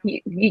know,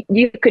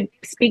 you could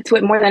speak to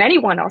it more than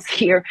anyone else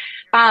here.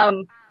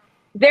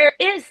 There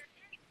is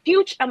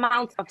huge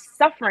amounts of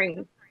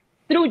suffering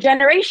through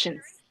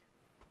generations.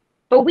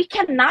 But we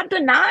cannot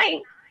deny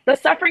the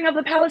suffering of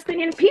the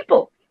Palestinian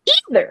people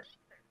either.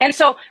 And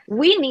so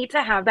we need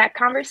to have that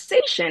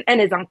conversation, and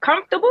it's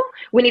uncomfortable.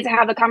 We need to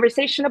have a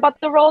conversation about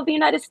the role of the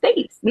United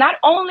States, not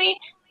only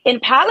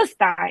in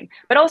Palestine,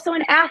 but also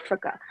in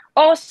Africa,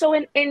 also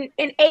in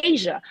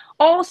Asia,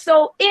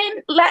 also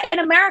in Latin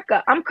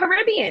America. I'm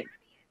Caribbean.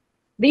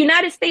 The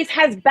United States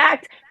has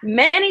backed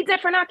many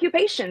different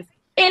occupations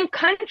in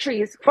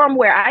countries from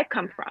where I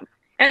come from.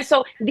 And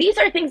so these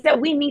are things that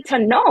we need to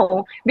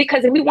know,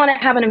 because if we want to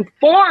have an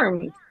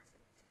informed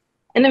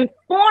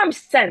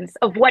sense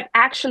of what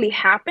actually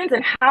happens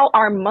and how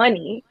our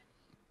money,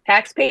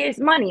 taxpayers'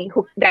 money,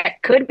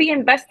 that could be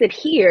invested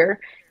here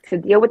to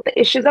deal with the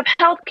issues of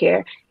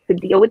healthcare, to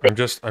deal with I'm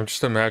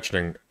just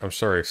imagining, I'm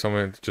sorry,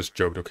 someone just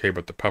joked, okay,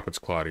 but the puppets,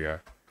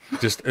 Claudia.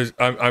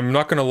 I'm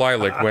not gonna lie,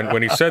 like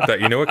when he said that,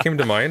 you know what came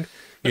to mind?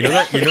 You know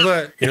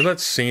that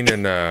scene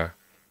in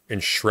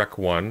Shrek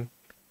 1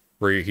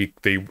 where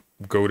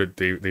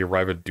they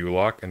arrive at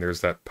Duloc and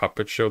there's that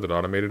puppet show, that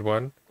automated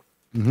one.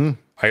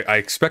 I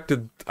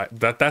expected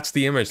that's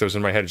the image that was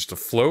in my head, just a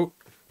float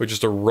with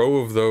just a row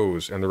of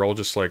those, and they're all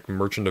just like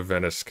Merchant of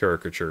Venice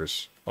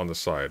caricatures on the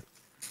side.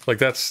 Like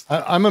that's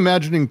I'm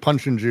imagining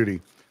Punch and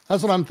Judy.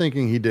 That's what I'm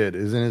thinking he did,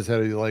 is in his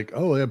head he's like,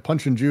 oh, they have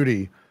Punch and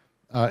Judy.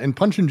 In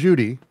Punch and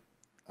Judy,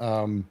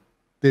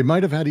 they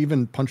might have had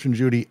even Punch and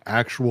Judy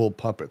actual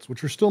puppets,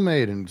 which are still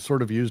made and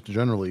sort of used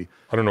generally.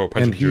 I don't know what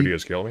Punch and Judy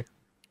is, kill me.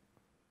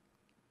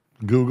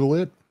 Google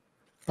it.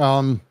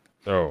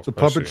 It's a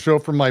puppet show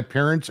from my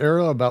parents'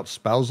 era about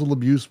spousal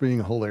abuse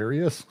being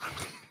hilarious.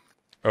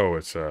 Oh,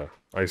 it's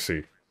I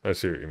see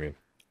what you mean.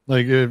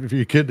 Like if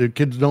your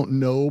kids don't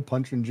know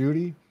Punch and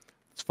Judy,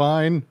 it's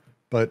fine,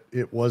 but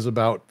it was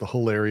about the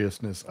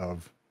hilariousness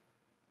of.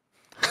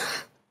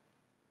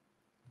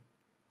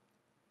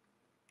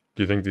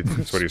 Do you think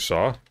that's what he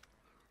saw?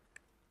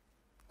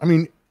 I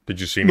mean,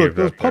 did you see any of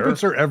that? Those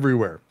puppets are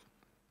everywhere.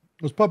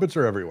 Those puppets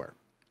are everywhere.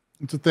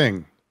 It's a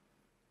thing,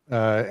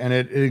 and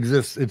it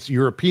exists. It's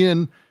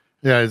European.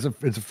 Yeah, it's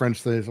a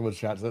French thing. Someone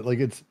chats that. Like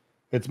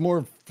it's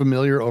more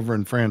familiar over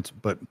in France,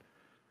 but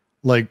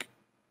like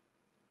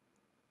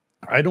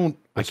I don't.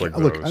 It's I like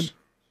look. those.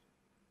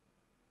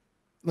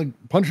 Like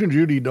Punch and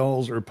Judy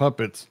dolls or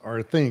puppets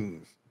are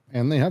things,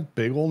 and they have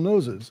big old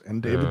noses.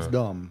 And David's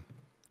dumb.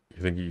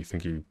 You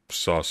think you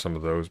saw some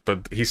of those,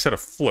 but he said a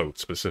float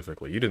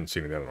specifically. You didn't see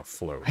anything on a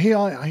float. He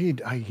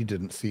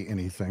didn't see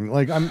anything.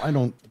 Like I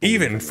don't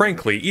even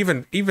frankly,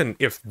 even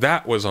if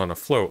that was on a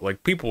float,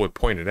 like people would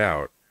point it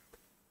out.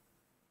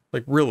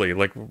 Like really,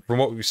 like from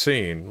what we've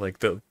seen, like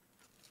there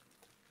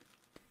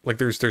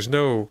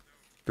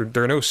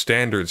are no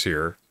standards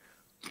here.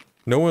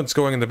 No one's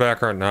going in the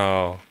background.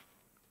 No,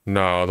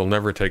 they'll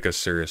never take us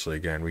seriously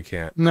again. We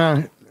can't.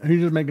 Nah, he's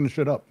just making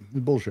shit up.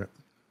 It's bullshit.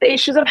 The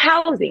issues of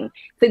housing,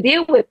 to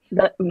deal with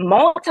the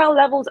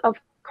multi-levels of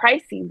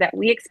crises that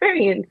we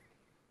experience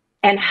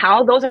and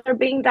how those are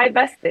being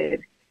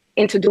divested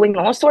into doing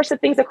all sorts of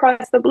things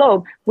across the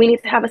globe, we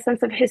need to have a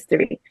sense of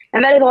history.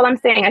 And that is all I'm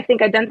saying. I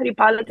think identity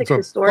politics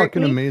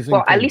historically,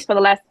 well, at least for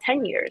the last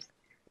 10 years,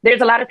 there's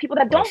a lot of people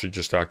that don't. She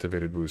just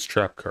activated Wu's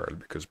trap card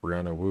because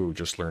Brianna Wu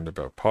just learned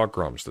about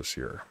pogroms this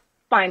year.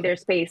 Find their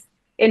space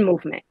in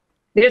movement.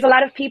 There's a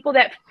lot of people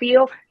that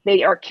feel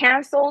they are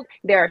canceled,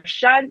 they're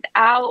shut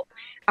out,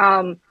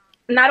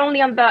 not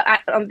only on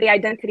the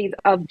identities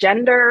of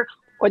gender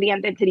or the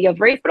identity of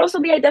race, but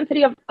also the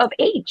identity of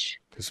age.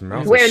 His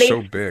mouth is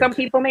so big. Some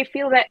people may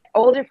feel that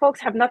older folks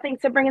have nothing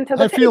to bring into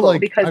the table.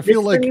 I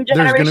feel like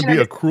there's going to be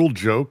a cruel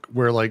joke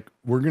where like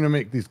we're going to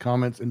make these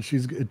comments and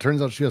it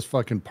turns out she has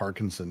fucking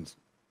Parkinson's.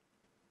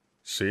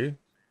 See?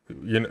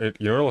 You know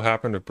what'll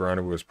happen if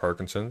Brianna has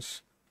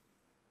Parkinson's?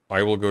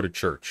 I will go to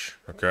church,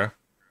 okay?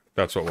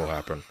 That's what will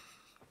happen.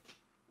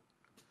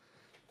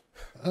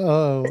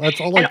 Oh, that's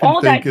all I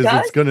can think is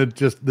it's gonna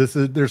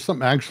there's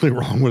something actually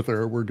wrong with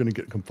her. We're gonna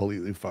get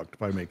completely fucked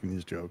by making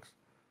these jokes.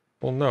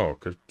 Well, no,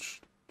 because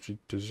she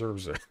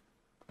deserves it.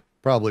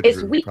 Probably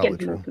it's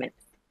weakened movements,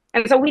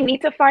 and so we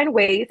need to find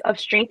ways of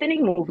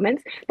strengthening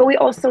movements, but we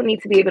also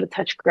need to be able to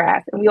touch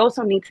grass, and we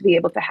also need to be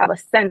able to have a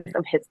sense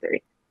of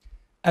history.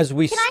 As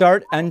we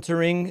start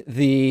entering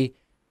the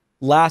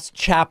last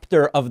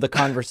chapter of the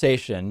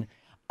conversation,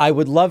 I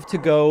would love to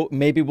go,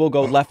 maybe we'll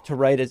go left to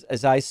right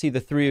as I see the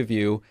three of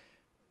you.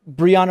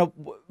 Brianna,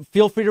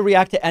 feel free to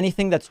react to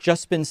anything that's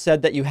just been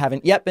said that you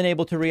haven't yet been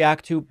able to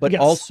react to, but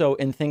also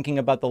in thinking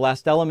about the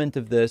last element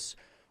of this,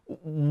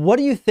 what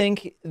do you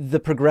think the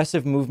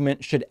progressive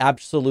movement should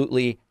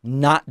absolutely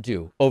not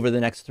do over the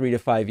next 3 to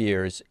 5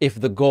 years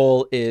if the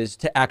goal is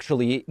to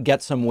actually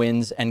get some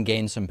wins and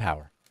gain some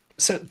power?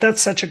 So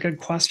that's such a good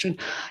question.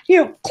 You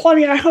know,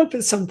 Claudia, I hope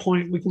at some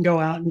point we can go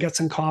out and get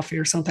some coffee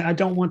or something. I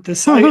don't want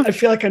this. I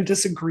feel like I'm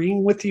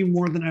disagreeing with you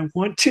more than I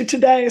want to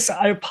today. So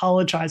I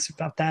apologize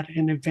about that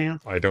in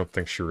advance. I don't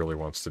think she really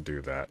wants to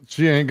do that.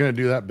 She ain't going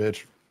to do that,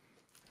 bitch.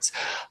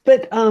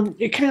 But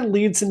it kind of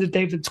leads into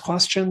David's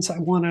questions. I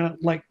want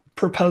to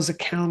propose a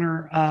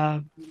counter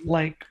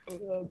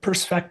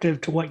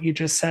perspective to what you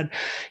just said.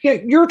 Yeah,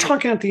 you're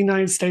talking about the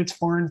United States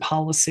foreign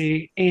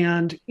policy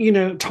and,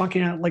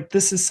 talking about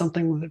this is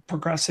something that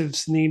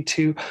progressives need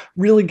to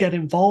really get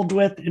involved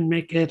with and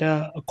make it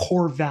a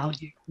core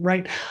value,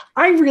 right?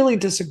 I really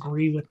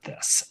disagree with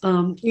this.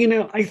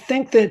 I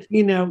think that,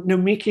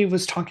 Nomiki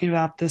was talking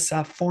about this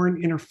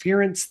foreign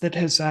interference that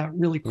has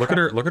really look at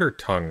her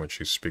tongue when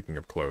she's speaking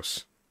up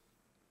close.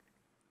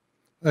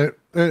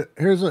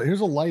 Here's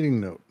a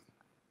lighting note.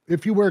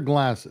 If you wear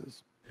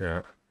glasses,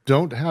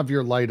 don't have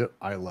your light at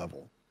eye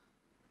level.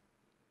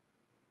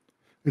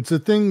 It's a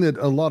thing that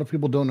a lot of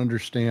people don't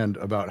understand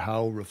about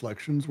how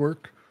reflections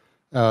work.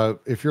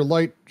 If your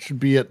light should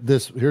be at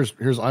this,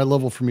 here's eye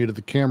level for me to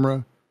the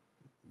camera.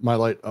 My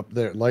light up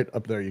there.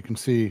 You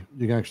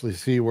can actually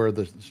see where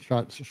the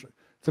shot.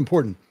 It's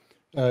important.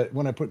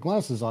 When I put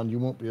glasses on, you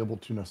won't be able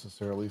to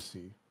necessarily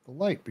see the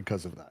light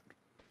because of that.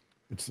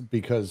 It's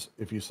because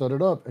if you set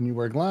it up and you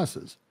wear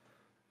glasses,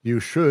 you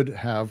should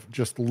have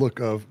just the look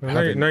of.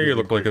 Now you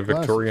look like a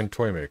Victorian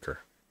toy maker.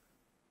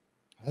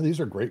 These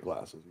are great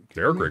glasses.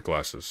 They are great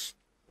glasses.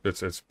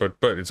 But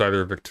it's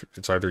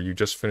either you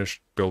just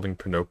finished building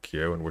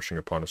Pinocchio and wishing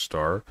upon a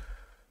star,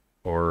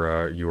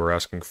 or you were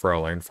asking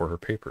Fraulein for her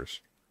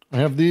papers. I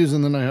have these,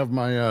 and then I have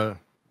my I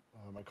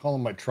call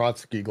them my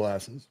Trotsky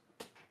glasses.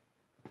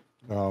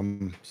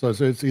 So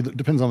it's either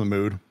depends on the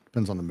mood.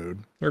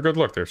 They're good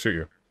look. They suit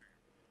you.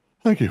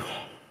 Thank you.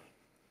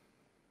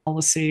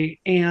 Policy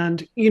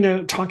and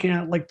talking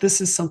about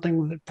this is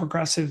something that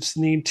progressives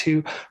need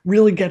to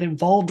really get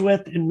involved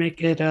with and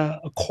make it a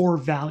core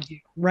value,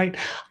 right?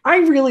 I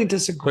really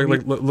disagree.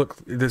 Look,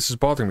 this is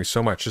bothering me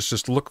so much.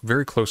 Just look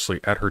very closely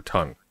at her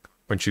tongue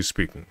when she's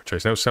speaking, which I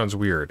know sounds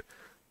weird,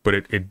 but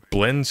it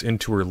blends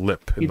into her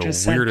lip in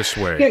the weirdest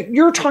way. Yeah,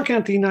 you're talking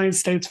about the United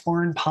States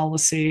foreign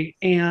policy,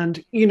 and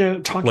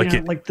talking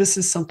about like this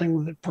is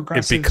something that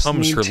progressives it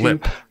becomes need her to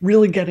lip.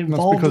 really get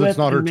involved with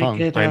not her and tongue.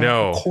 make it I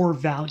know. a core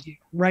value,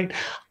 right?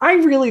 I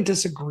really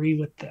disagree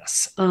with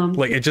this.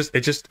 Like it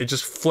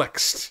just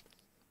flexed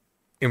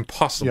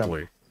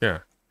impossibly. Yeah.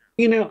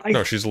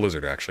 No, she's a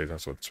lizard. Actually,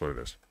 that's what it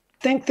is.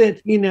 Think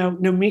that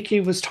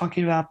Nomiki was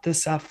talking about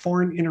this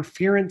foreign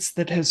interference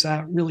that has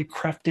really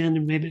crept in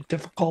and made it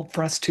difficult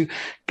for us to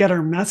get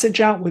our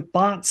message out with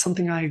bots,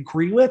 something I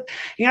agree with.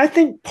 And I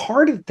think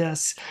part of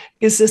this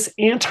is this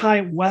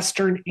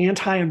anti-Western,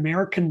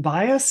 anti-American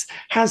bias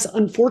has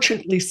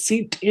unfortunately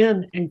seeped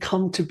in and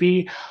come to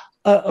be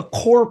a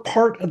core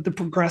part of the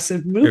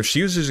progressive movement. If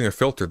she was using a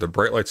filter, the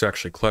bright light's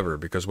actually clever,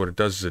 because what it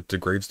does is it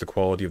degrades the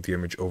quality of the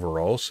image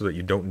overall so that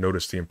you don't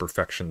notice the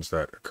imperfections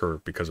that occur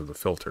because of the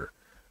filter.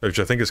 Which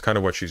I think is kind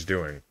of what she's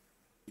doing.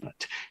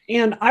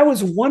 And I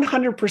was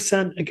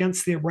 100%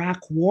 against the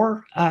Iraq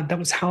War. That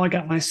was how I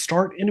got my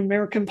start in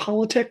American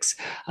politics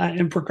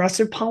and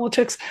progressive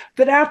politics.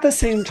 But at the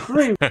same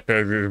time...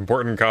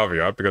 Important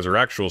caveat, because her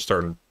actual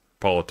start in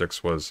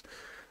politics was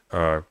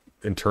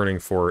interning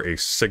for a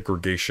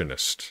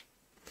segregationist.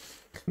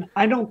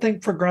 I don't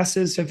think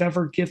progressives have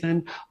ever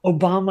given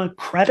Obama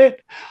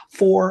credit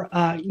for,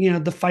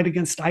 the fight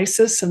against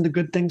ISIS and the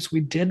good things we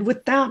did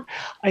with that.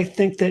 I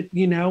think that,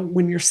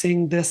 when you're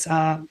seeing this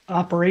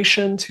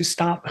operation to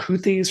stop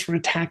Houthis from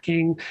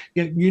attacking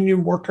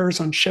union workers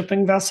on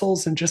shipping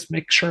vessels and just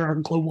make sure our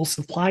global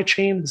supply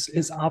chain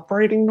is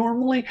operating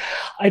normally,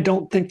 I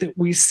don't think that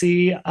we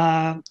see,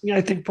 I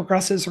think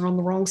progressives are on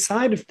the wrong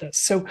side of this.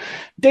 So,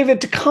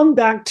 David, to come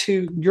back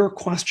to your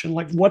question,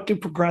 like what do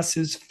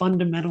progressives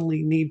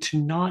fundamentally need to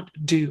not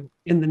do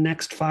in the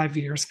next 5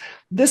 years?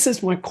 This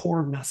is my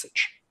core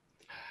message.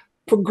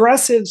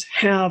 Progressives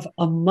have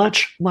a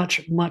much,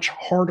 much, much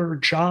harder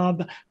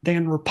job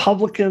than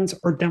Republicans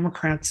or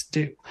Democrats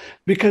do.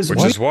 Which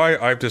is why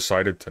I've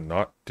decided to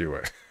not do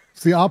it.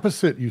 It's the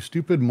opposite, you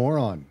stupid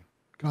moron.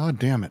 God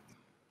damn it.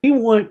 We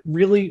want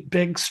really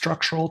big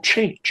structural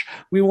change.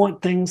 We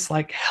want things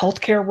like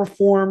healthcare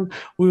reform.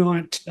 We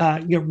want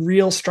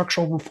real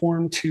structural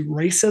reform to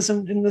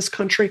racism in this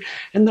country.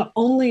 And the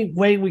only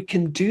way we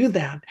can do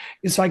that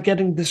is by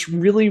getting this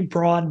really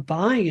broad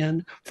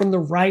buy-in from the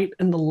right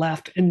and the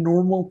left and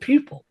normal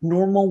people,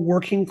 normal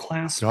working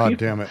class people. God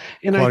damn it.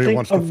 And Claudia I think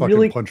wants to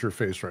fucking punch your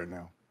face right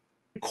now.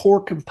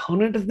 Core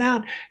component of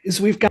that is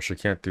we've got... She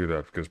can't do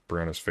that because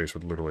Brianna's face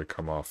would literally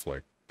come off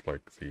like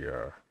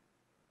the...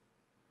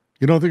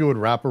 You don't think it would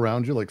wrap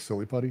around you like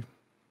silly putty?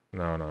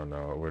 No.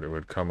 It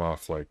would come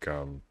off like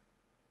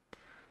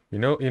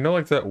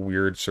like that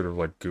weird sort of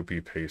like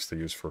goopy paste they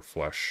use for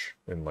flesh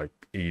in like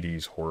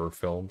 80s horror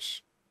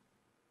films.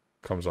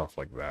 Comes off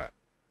like that.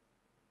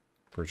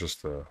 For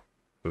just the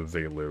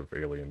they live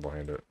alien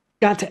behind it.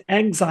 Got to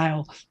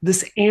exile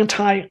this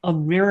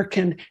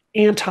anti-American,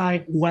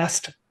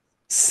 anti-West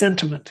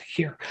sentiment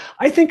here.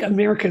 I think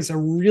America is a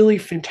really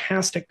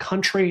fantastic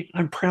country.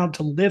 I'm proud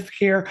to live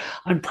here.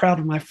 I'm proud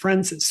of my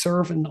friends that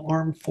serve in the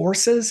armed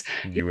forces.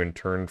 You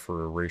interned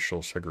for a racial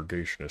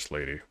segregationist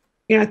lady.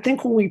 I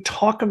think when we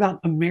talk about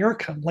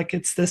America like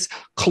it's this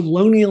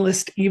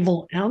colonialist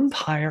evil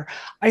empire,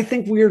 I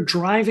think we are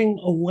driving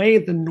away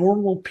the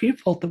normal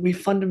people that we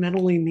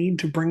fundamentally need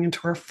to bring into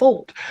our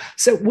fold.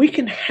 So we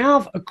can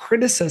have a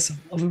criticism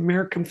of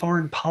American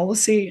foreign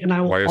policy, and I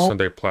will... Why is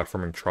Sunday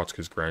platforming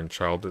Trotsky's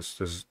grandchild?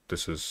 This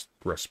is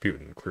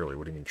Rasputin, clearly.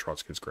 What do you mean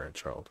Trotsky's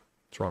grandchild?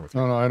 What's wrong with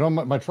you? No, I don't...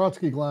 My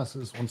Trotsky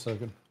glasses. 1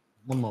 second.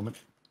 1 moment.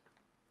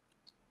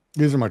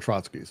 These are my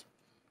Trotskys.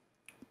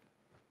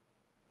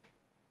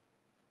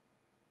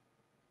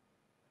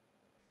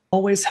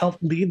 Always help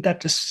lead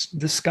that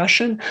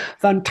discussion.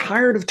 But I'm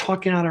tired of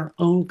talking about our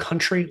own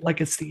country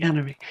like it's the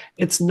enemy.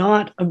 It's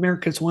not.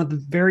 America is one of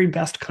the very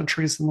best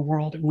countries in the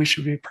world, and we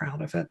should be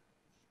proud of it.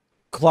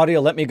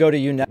 Claudia, let me go to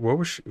you next.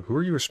 Who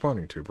are you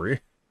responding to, Bree?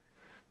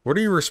 What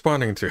are you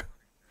responding to?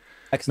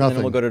 Next, and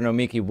then we'll go to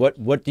Nomiki.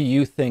 What do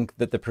you think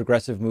that the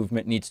progressive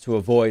movement needs to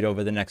avoid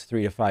over the next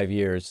 3 to 5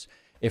 years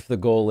if the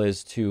goal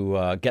is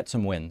to get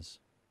some wins?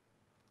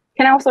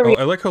 Can I also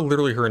I like how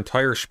literally her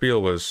entire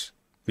spiel was...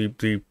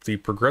 The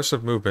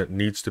progressive movement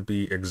needs to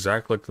be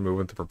exactly like the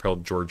movement that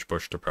propelled George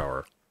Bush to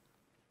power.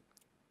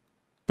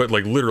 But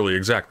like literally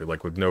exactly,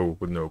 like with no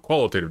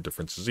qualitative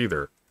differences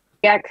either.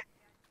 Yeah.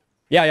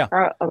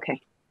 Okay.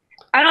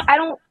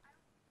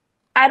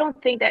 I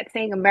don't think that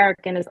saying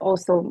American is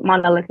also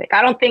monolithic.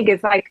 I don't think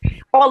it's like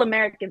all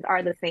Americans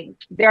are the same.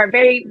 There are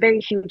very,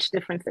 very huge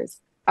differences.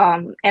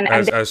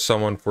 As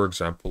someone, for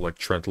example, like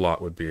Trent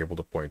Lott would be able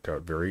to point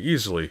out very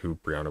easily who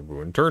Brianna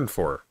Wu interned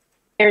for.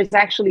 There's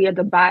actually a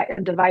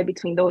divide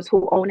between those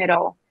who own it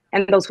all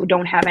and those who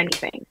don't have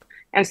anything.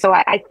 And so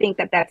I think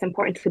that that's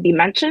important to be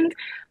mentioned,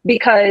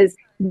 because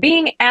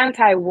being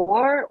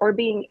anti-war or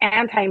being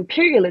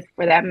anti-imperialist,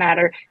 for that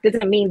matter,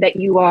 doesn't mean that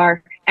you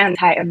are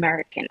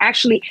anti-American.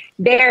 Actually,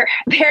 there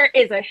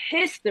is a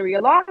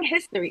long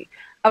history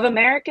of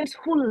Americans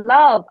who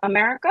love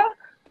America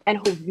and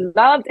who've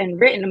loved and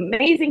written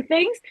amazing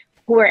things,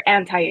 who are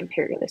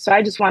anti-imperialist. So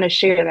I just want to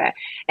share that.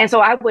 And so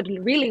I would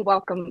really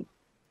welcome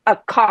a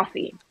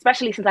coffee,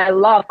 especially since I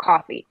love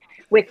coffee,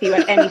 with you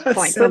at any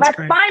point. So if I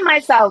find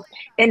myself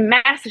in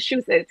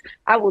Massachusetts,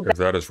 I will. If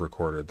that is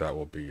recorded, that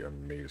will be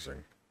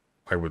amazing.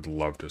 I would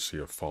love to see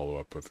a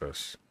follow-up with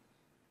this.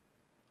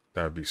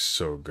 That would be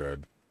so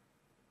good.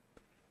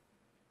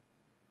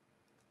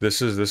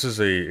 This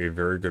is a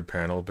very good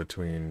panel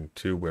between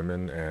 2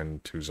 women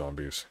and 2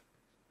 zombies.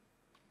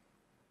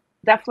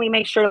 Definitely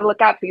make sure to look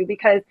out for you,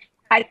 because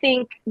I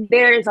think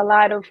there's a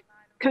lot of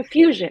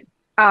confusion.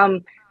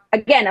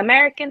 Again,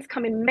 Americans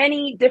come in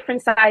many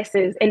different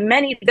sizes, in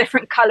many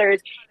different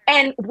colors,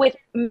 and with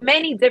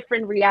many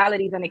different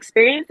realities and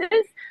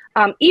experiences,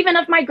 even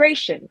of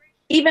migration,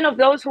 even of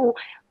those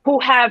who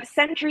have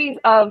centuries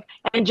of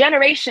and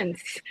generations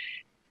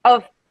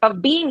of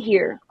being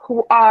here,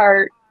 who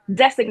are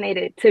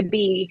designated to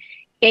be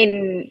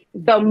in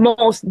the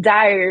most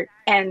dire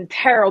and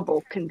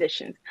terrible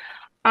conditions.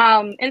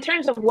 In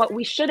terms of what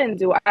we shouldn't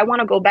do, I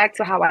want to go back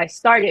to how I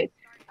started.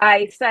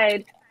 I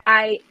said,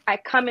 I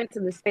come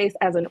into the space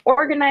as an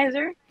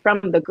organizer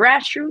from the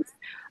grassroots.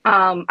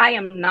 I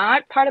am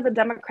not part of the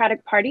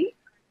Democratic Party.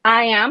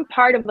 I am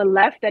part of a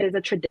left that is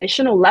a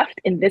traditional left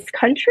in this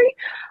country.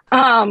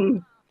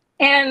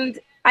 And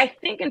I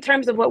think in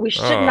terms of what we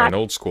should not... An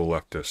old school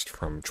leftist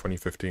from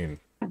 2015.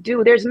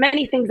 ...do, there's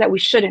many things that we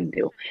shouldn't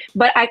do.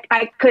 But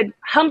I could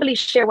humbly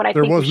share what I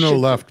think there was no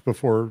left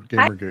before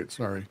Gamergate,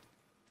 sorry.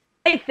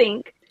 I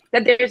think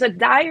that there's a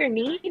dire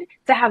need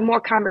to have more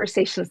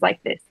conversations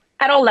like this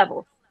at all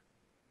levels.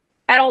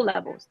 At all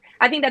levels.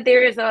 I think that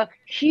there is a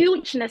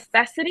huge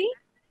necessity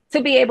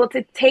to be able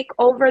to take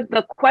over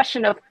the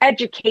question of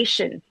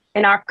education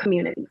in our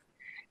communities,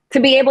 to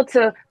be able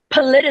to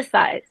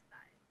politicize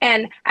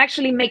and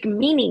actually make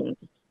meaning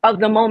of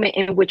the moment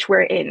in which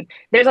we're in.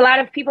 There's a lot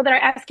of people that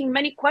are asking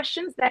many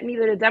questions that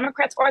neither the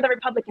Democrats or the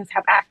Republicans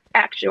have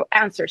actual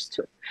answers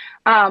to.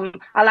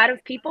 A lot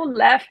of people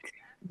left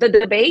the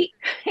debate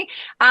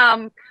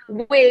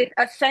with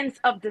a sense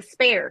of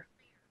despair,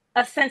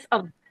 a sense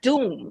of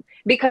doom,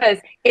 because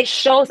it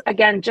shows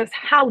again just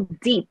how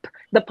deep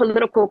the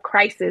political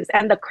crisis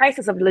and the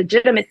crisis of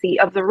legitimacy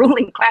of the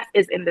ruling class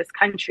is in this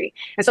country.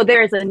 And so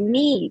there is a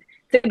need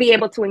to be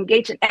able to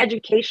engage in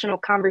educational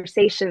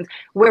conversations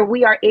where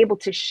we are able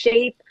to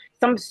shape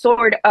some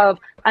sort of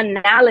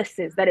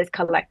analysis that is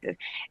collective.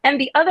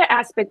 And the other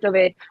aspect of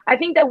it, I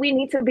think that we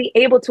need to be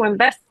able to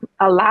invest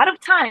a lot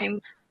of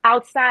time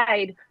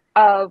outside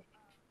of,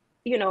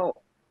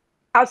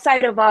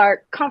 outside of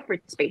our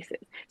comfort spaces.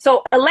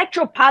 So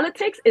electoral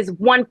politics is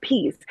one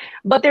piece,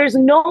 but there's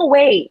no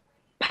way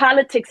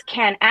politics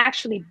can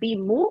actually be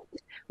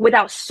moved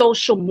without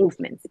social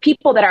movements,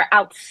 people that are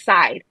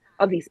outside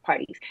of these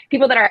parties,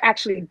 people that are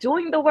actually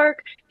doing the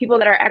work, people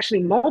that are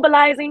actually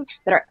mobilizing,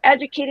 that are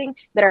educating,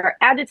 that are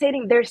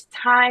agitating. There's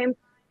time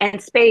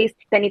and space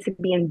that needs to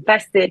be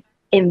invested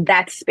in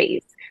that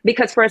space.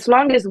 Because for as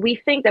long as we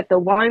think that the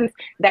ones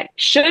that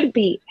should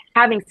be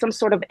having some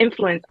sort of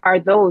influence are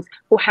those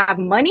who have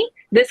money,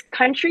 this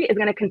country is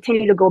going to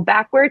continue to go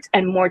backwards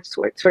and more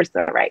towards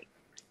the right.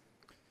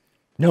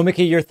 No,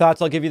 Mickey, your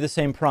thoughts? I'll give you the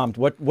same prompt.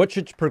 What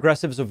should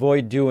progressives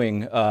avoid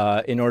doing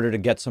in order to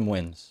get some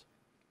wins?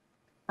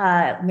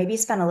 Maybe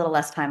spend a little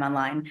less time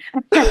online.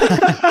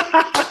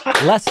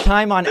 Less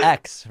time on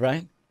X,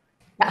 right?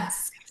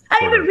 Yes.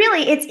 I mean, but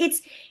really,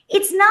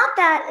 it's not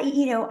that,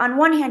 on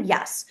one hand,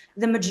 yes,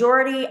 the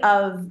majority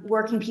of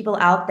working people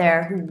out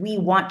there who we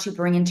want to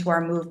bring into our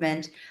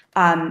movement,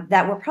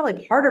 that were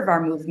probably part of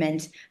our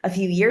movement a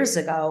few years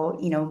ago,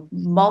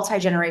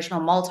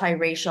 multi-generational,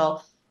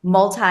 multiracial,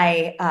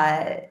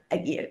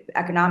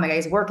 economic, I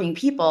guess, working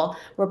people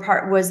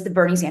was the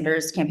Bernie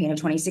Sanders campaign of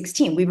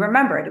 2016. We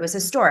remember it. It was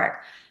historic.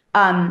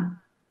 And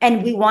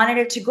we wanted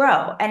it to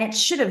grow, and it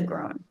should have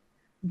grown.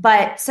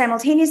 But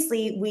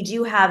simultaneously, we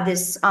do have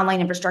this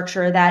online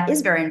infrastructure that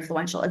is very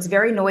influential. It's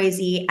very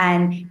noisy,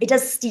 and it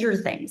does steer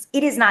things.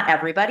 It is not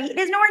everybody. It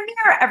is nowhere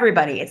near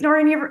everybody. It's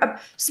nowhere near a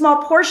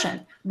small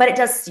portion, but it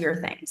does steer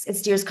things. It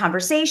steers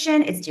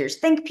conversation. It steers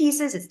think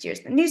pieces. It steers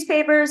the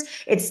newspapers.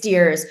 It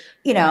steers,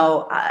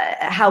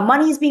 how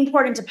money is being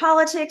poured into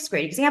politics.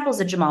 Great examples,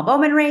 the Jamal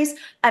Bowman race.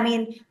 I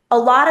mean, a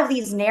lot of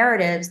these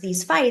narratives,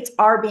 these fights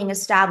are being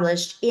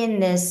established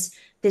in this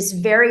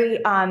very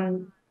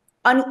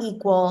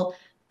unequal,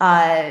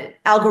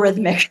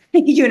 algorithmic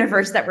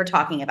universe that we're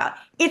talking about.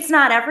 It's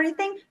not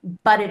everything,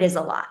 but it is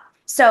a lot.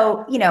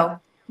 So,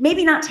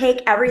 maybe not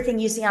take everything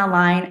you see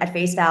online at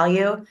face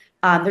value.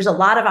 There's a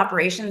lot of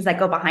operations that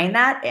go behind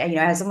that.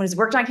 As someone who's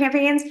worked on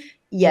campaigns,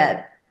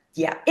 yeah,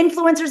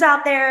 influencers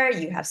out there,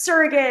 you have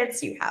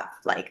surrogates, you have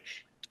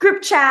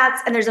group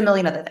chats, and there's a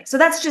million other things. So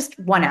that's just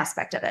one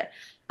aspect of it.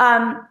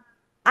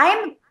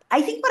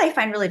 I think what I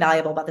find really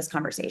valuable about this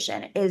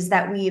conversation is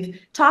that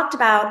we've talked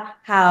about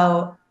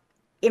how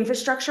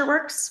infrastructure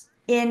works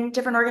in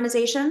different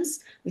organizations.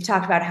 We've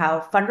talked about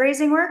how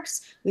fundraising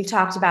works. We've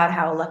talked about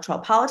how electoral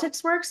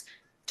politics works.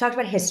 We've talked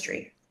about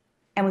history,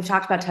 and we've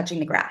talked about touching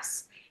the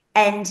grass.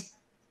 And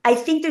I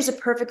think there's a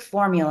perfect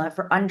formula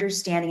for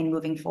understanding and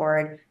moving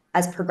forward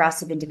as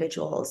progressive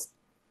individuals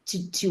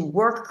to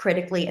work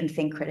critically and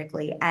think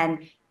critically.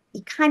 And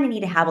you kind of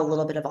need to have a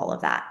little bit of all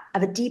of that,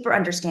 have a deeper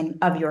understanding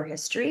of your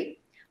history,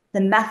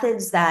 the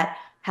methods that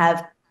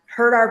have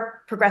hurt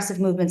our progressive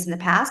movements in the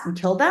past and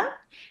killed them,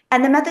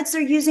 and the methods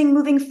they're using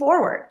moving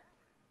forward.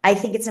 I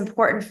think it's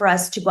important for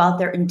us to go out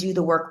there and do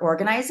the work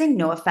organizing.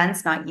 No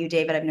offense, not you,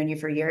 David, I've known you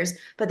for years,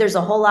 but there's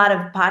a whole lot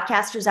of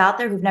podcasters out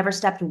there who've never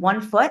stepped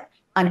one foot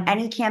on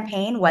any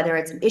campaign, whether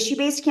it's an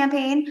issue-based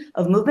campaign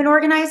of movement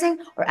organizing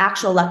or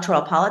actual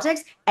electoral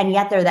politics, and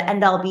yet they're the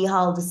end-all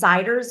be-all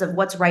deciders of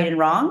what's right and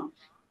wrong.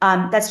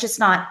 That's just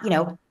not,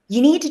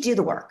 you need to do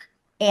the work.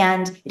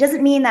 And it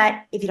doesn't mean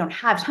that if you don't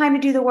have time to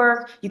do the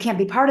work, you can't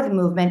be part of the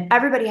movement.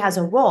 Everybody has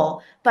a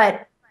role,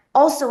 but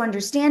also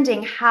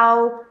understanding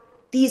how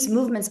these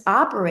movements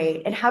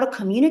operate and how to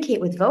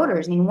communicate with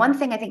voters. I mean, one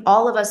thing I think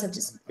all of us have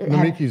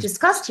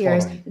discussed here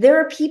is there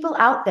are people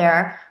out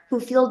there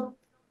who feel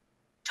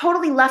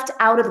totally left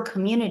out of the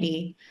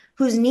community,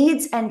 whose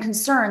needs and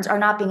concerns are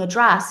not being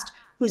addressed,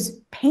 whose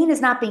pain is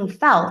not being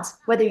felt,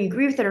 whether you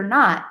agree with it or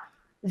not,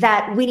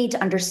 that we need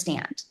to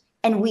understand.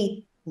 And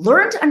we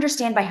learn to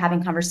understand by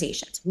having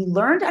conversations. We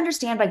learn to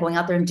understand by going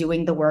out there and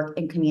doing the work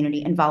in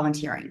community and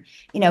volunteering.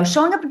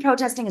 Showing up and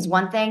protesting is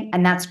one thing,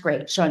 and that's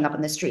great, showing up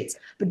in the streets.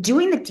 But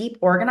doing the deep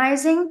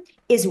organizing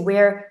is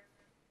where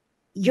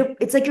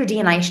it's like your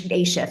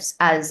DNA shifts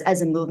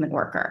as a movement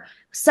worker.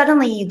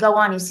 Suddenly you go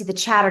on, you see the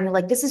chatter, and you're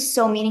like, this is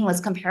so meaningless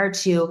compared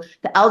to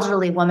the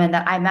elderly woman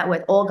that I met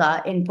with,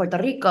 Olga, in Puerto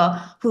Rico,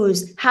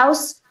 whose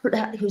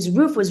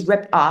roof was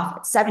ripped off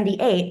at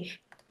 78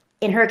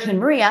 in Hurricane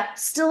Maria,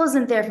 still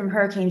isn't there from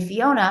Hurricane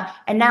Fiona,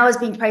 and now is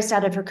being priced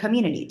out of her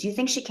community. Do you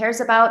think she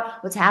cares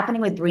about what's happening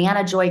with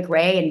Brianna Joy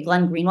Gray and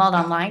Glenn Greenwald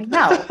online?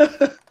 No.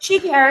 She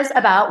cares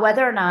about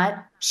whether or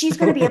not she's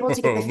going to be able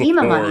to get the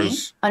FEMA money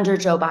under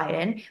Joe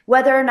Biden,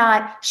 whether or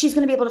not she's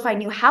going to be able to find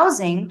new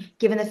housing,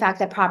 given the fact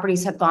that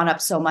properties have gone up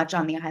so much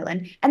on the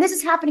island. And this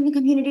is happening in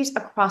communities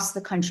across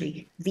the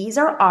country. This is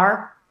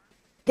our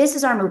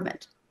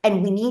movement.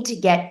 And we need to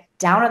get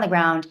down on the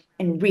ground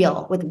and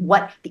real with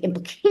what the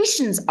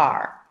implications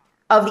are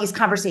of these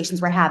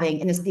conversations we're having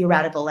in this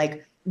theoretical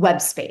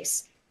web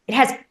space. It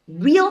has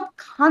real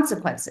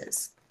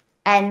consequences.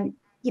 And,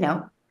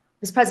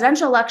 this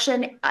presidential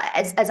election,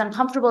 as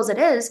uncomfortable as it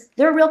is,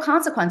 there are real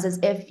consequences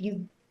if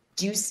you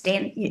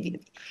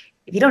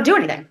don't do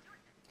anything.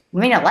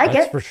 We may not like it.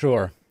 That's for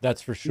sure.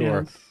 That's for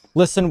sure. Yeah.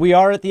 Listen, we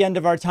are at the end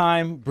of our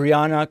time.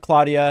 Brianna,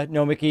 Claudia,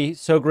 Nomiki,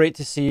 so great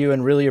to see you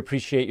and really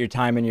appreciate your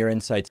time and your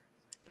insights.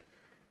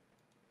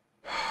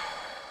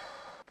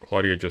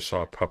 Claudia just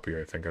saw a puppy,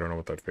 I think. I don't know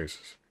what that face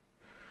is.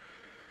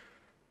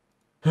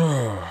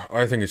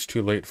 I think it's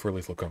too late for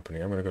Lethal Company.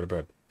 I'm going to go to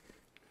bed.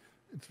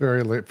 It's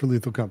very late for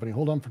Lethal Company.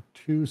 Hold on for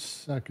 2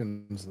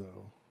 seconds,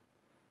 though.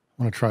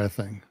 I want to try a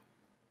thing.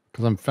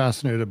 Because I'm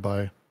fascinated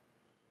by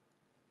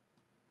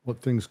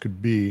what things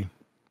could be.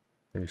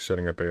 Are you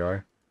setting up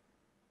AI?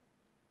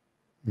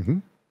 Mm-hmm.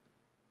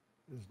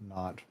 It's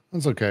not.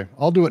 That's okay.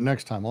 I'll do it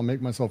next time. I'll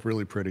make myself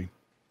really pretty.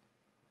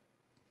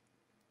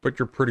 But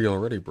you're pretty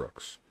already,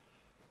 Brooks.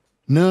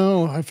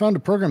 No, I found a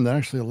program that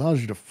actually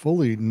allows you to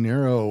fully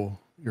narrow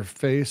your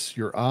face,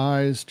 your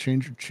eyes,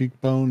 change your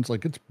cheekbones.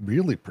 It's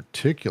really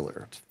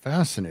particular. It's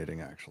fascinating,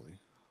 actually.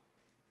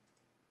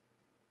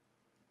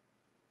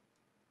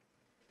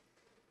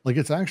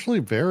 It's actually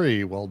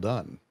very well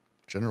done,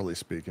 generally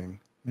speaking.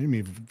 Made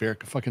me very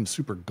fucking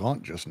super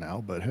gaunt just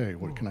now, but hey,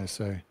 what can I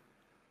say?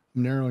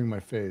 I'm narrowing my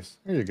face.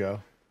 There you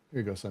go.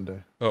 Here you go,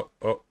 Sunday. Oh,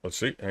 let's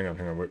see. Hang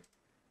on, wait.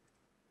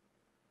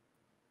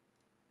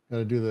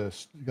 Gotta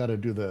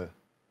do the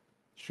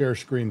share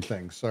screen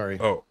thing. Sorry.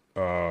 Oh,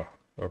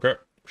 okay.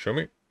 Show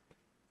me.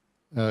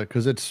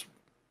 Because it's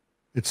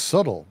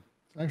subtle.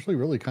 It's actually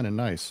really kind of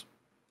nice.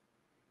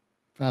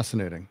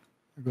 Fascinating.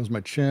 There goes my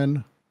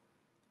chin.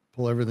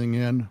 Pull everything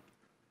in,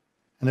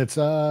 and it's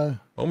oh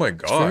my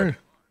god,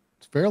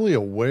 it's fairly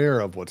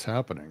aware of what's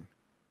happening.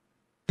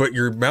 But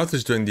your mouth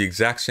is doing the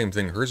exact same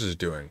thing hers is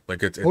doing.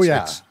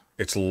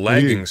 It's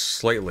lagging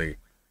slightly.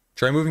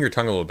 Try moving your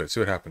tongue a little bit. See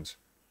what happens.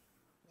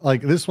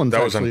 This one.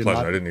 That was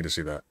unpleasant. I didn't need to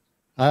see that.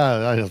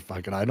 I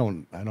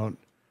don't.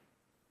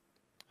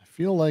 I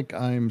feel like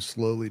I'm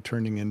slowly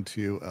turning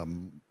into.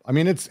 I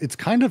mean, it's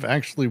kind of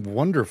actually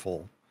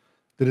wonderful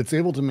that it's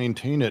able to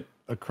maintain it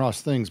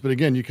across things. But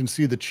again, you can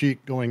see the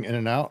cheek going in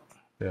and out.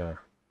 Yeah,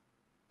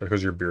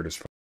 because your beard is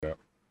fucked up.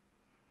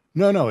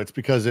 No, it's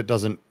because it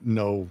doesn't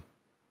know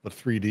what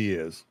 3D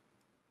is.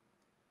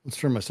 Let's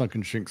turn my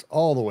sunken chinks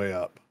all the way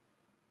up.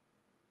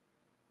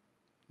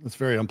 It's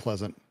very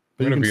unpleasant.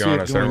 But I'm going to be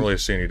honest, I don't really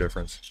see any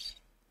difference.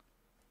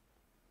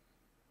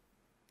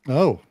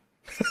 Oh.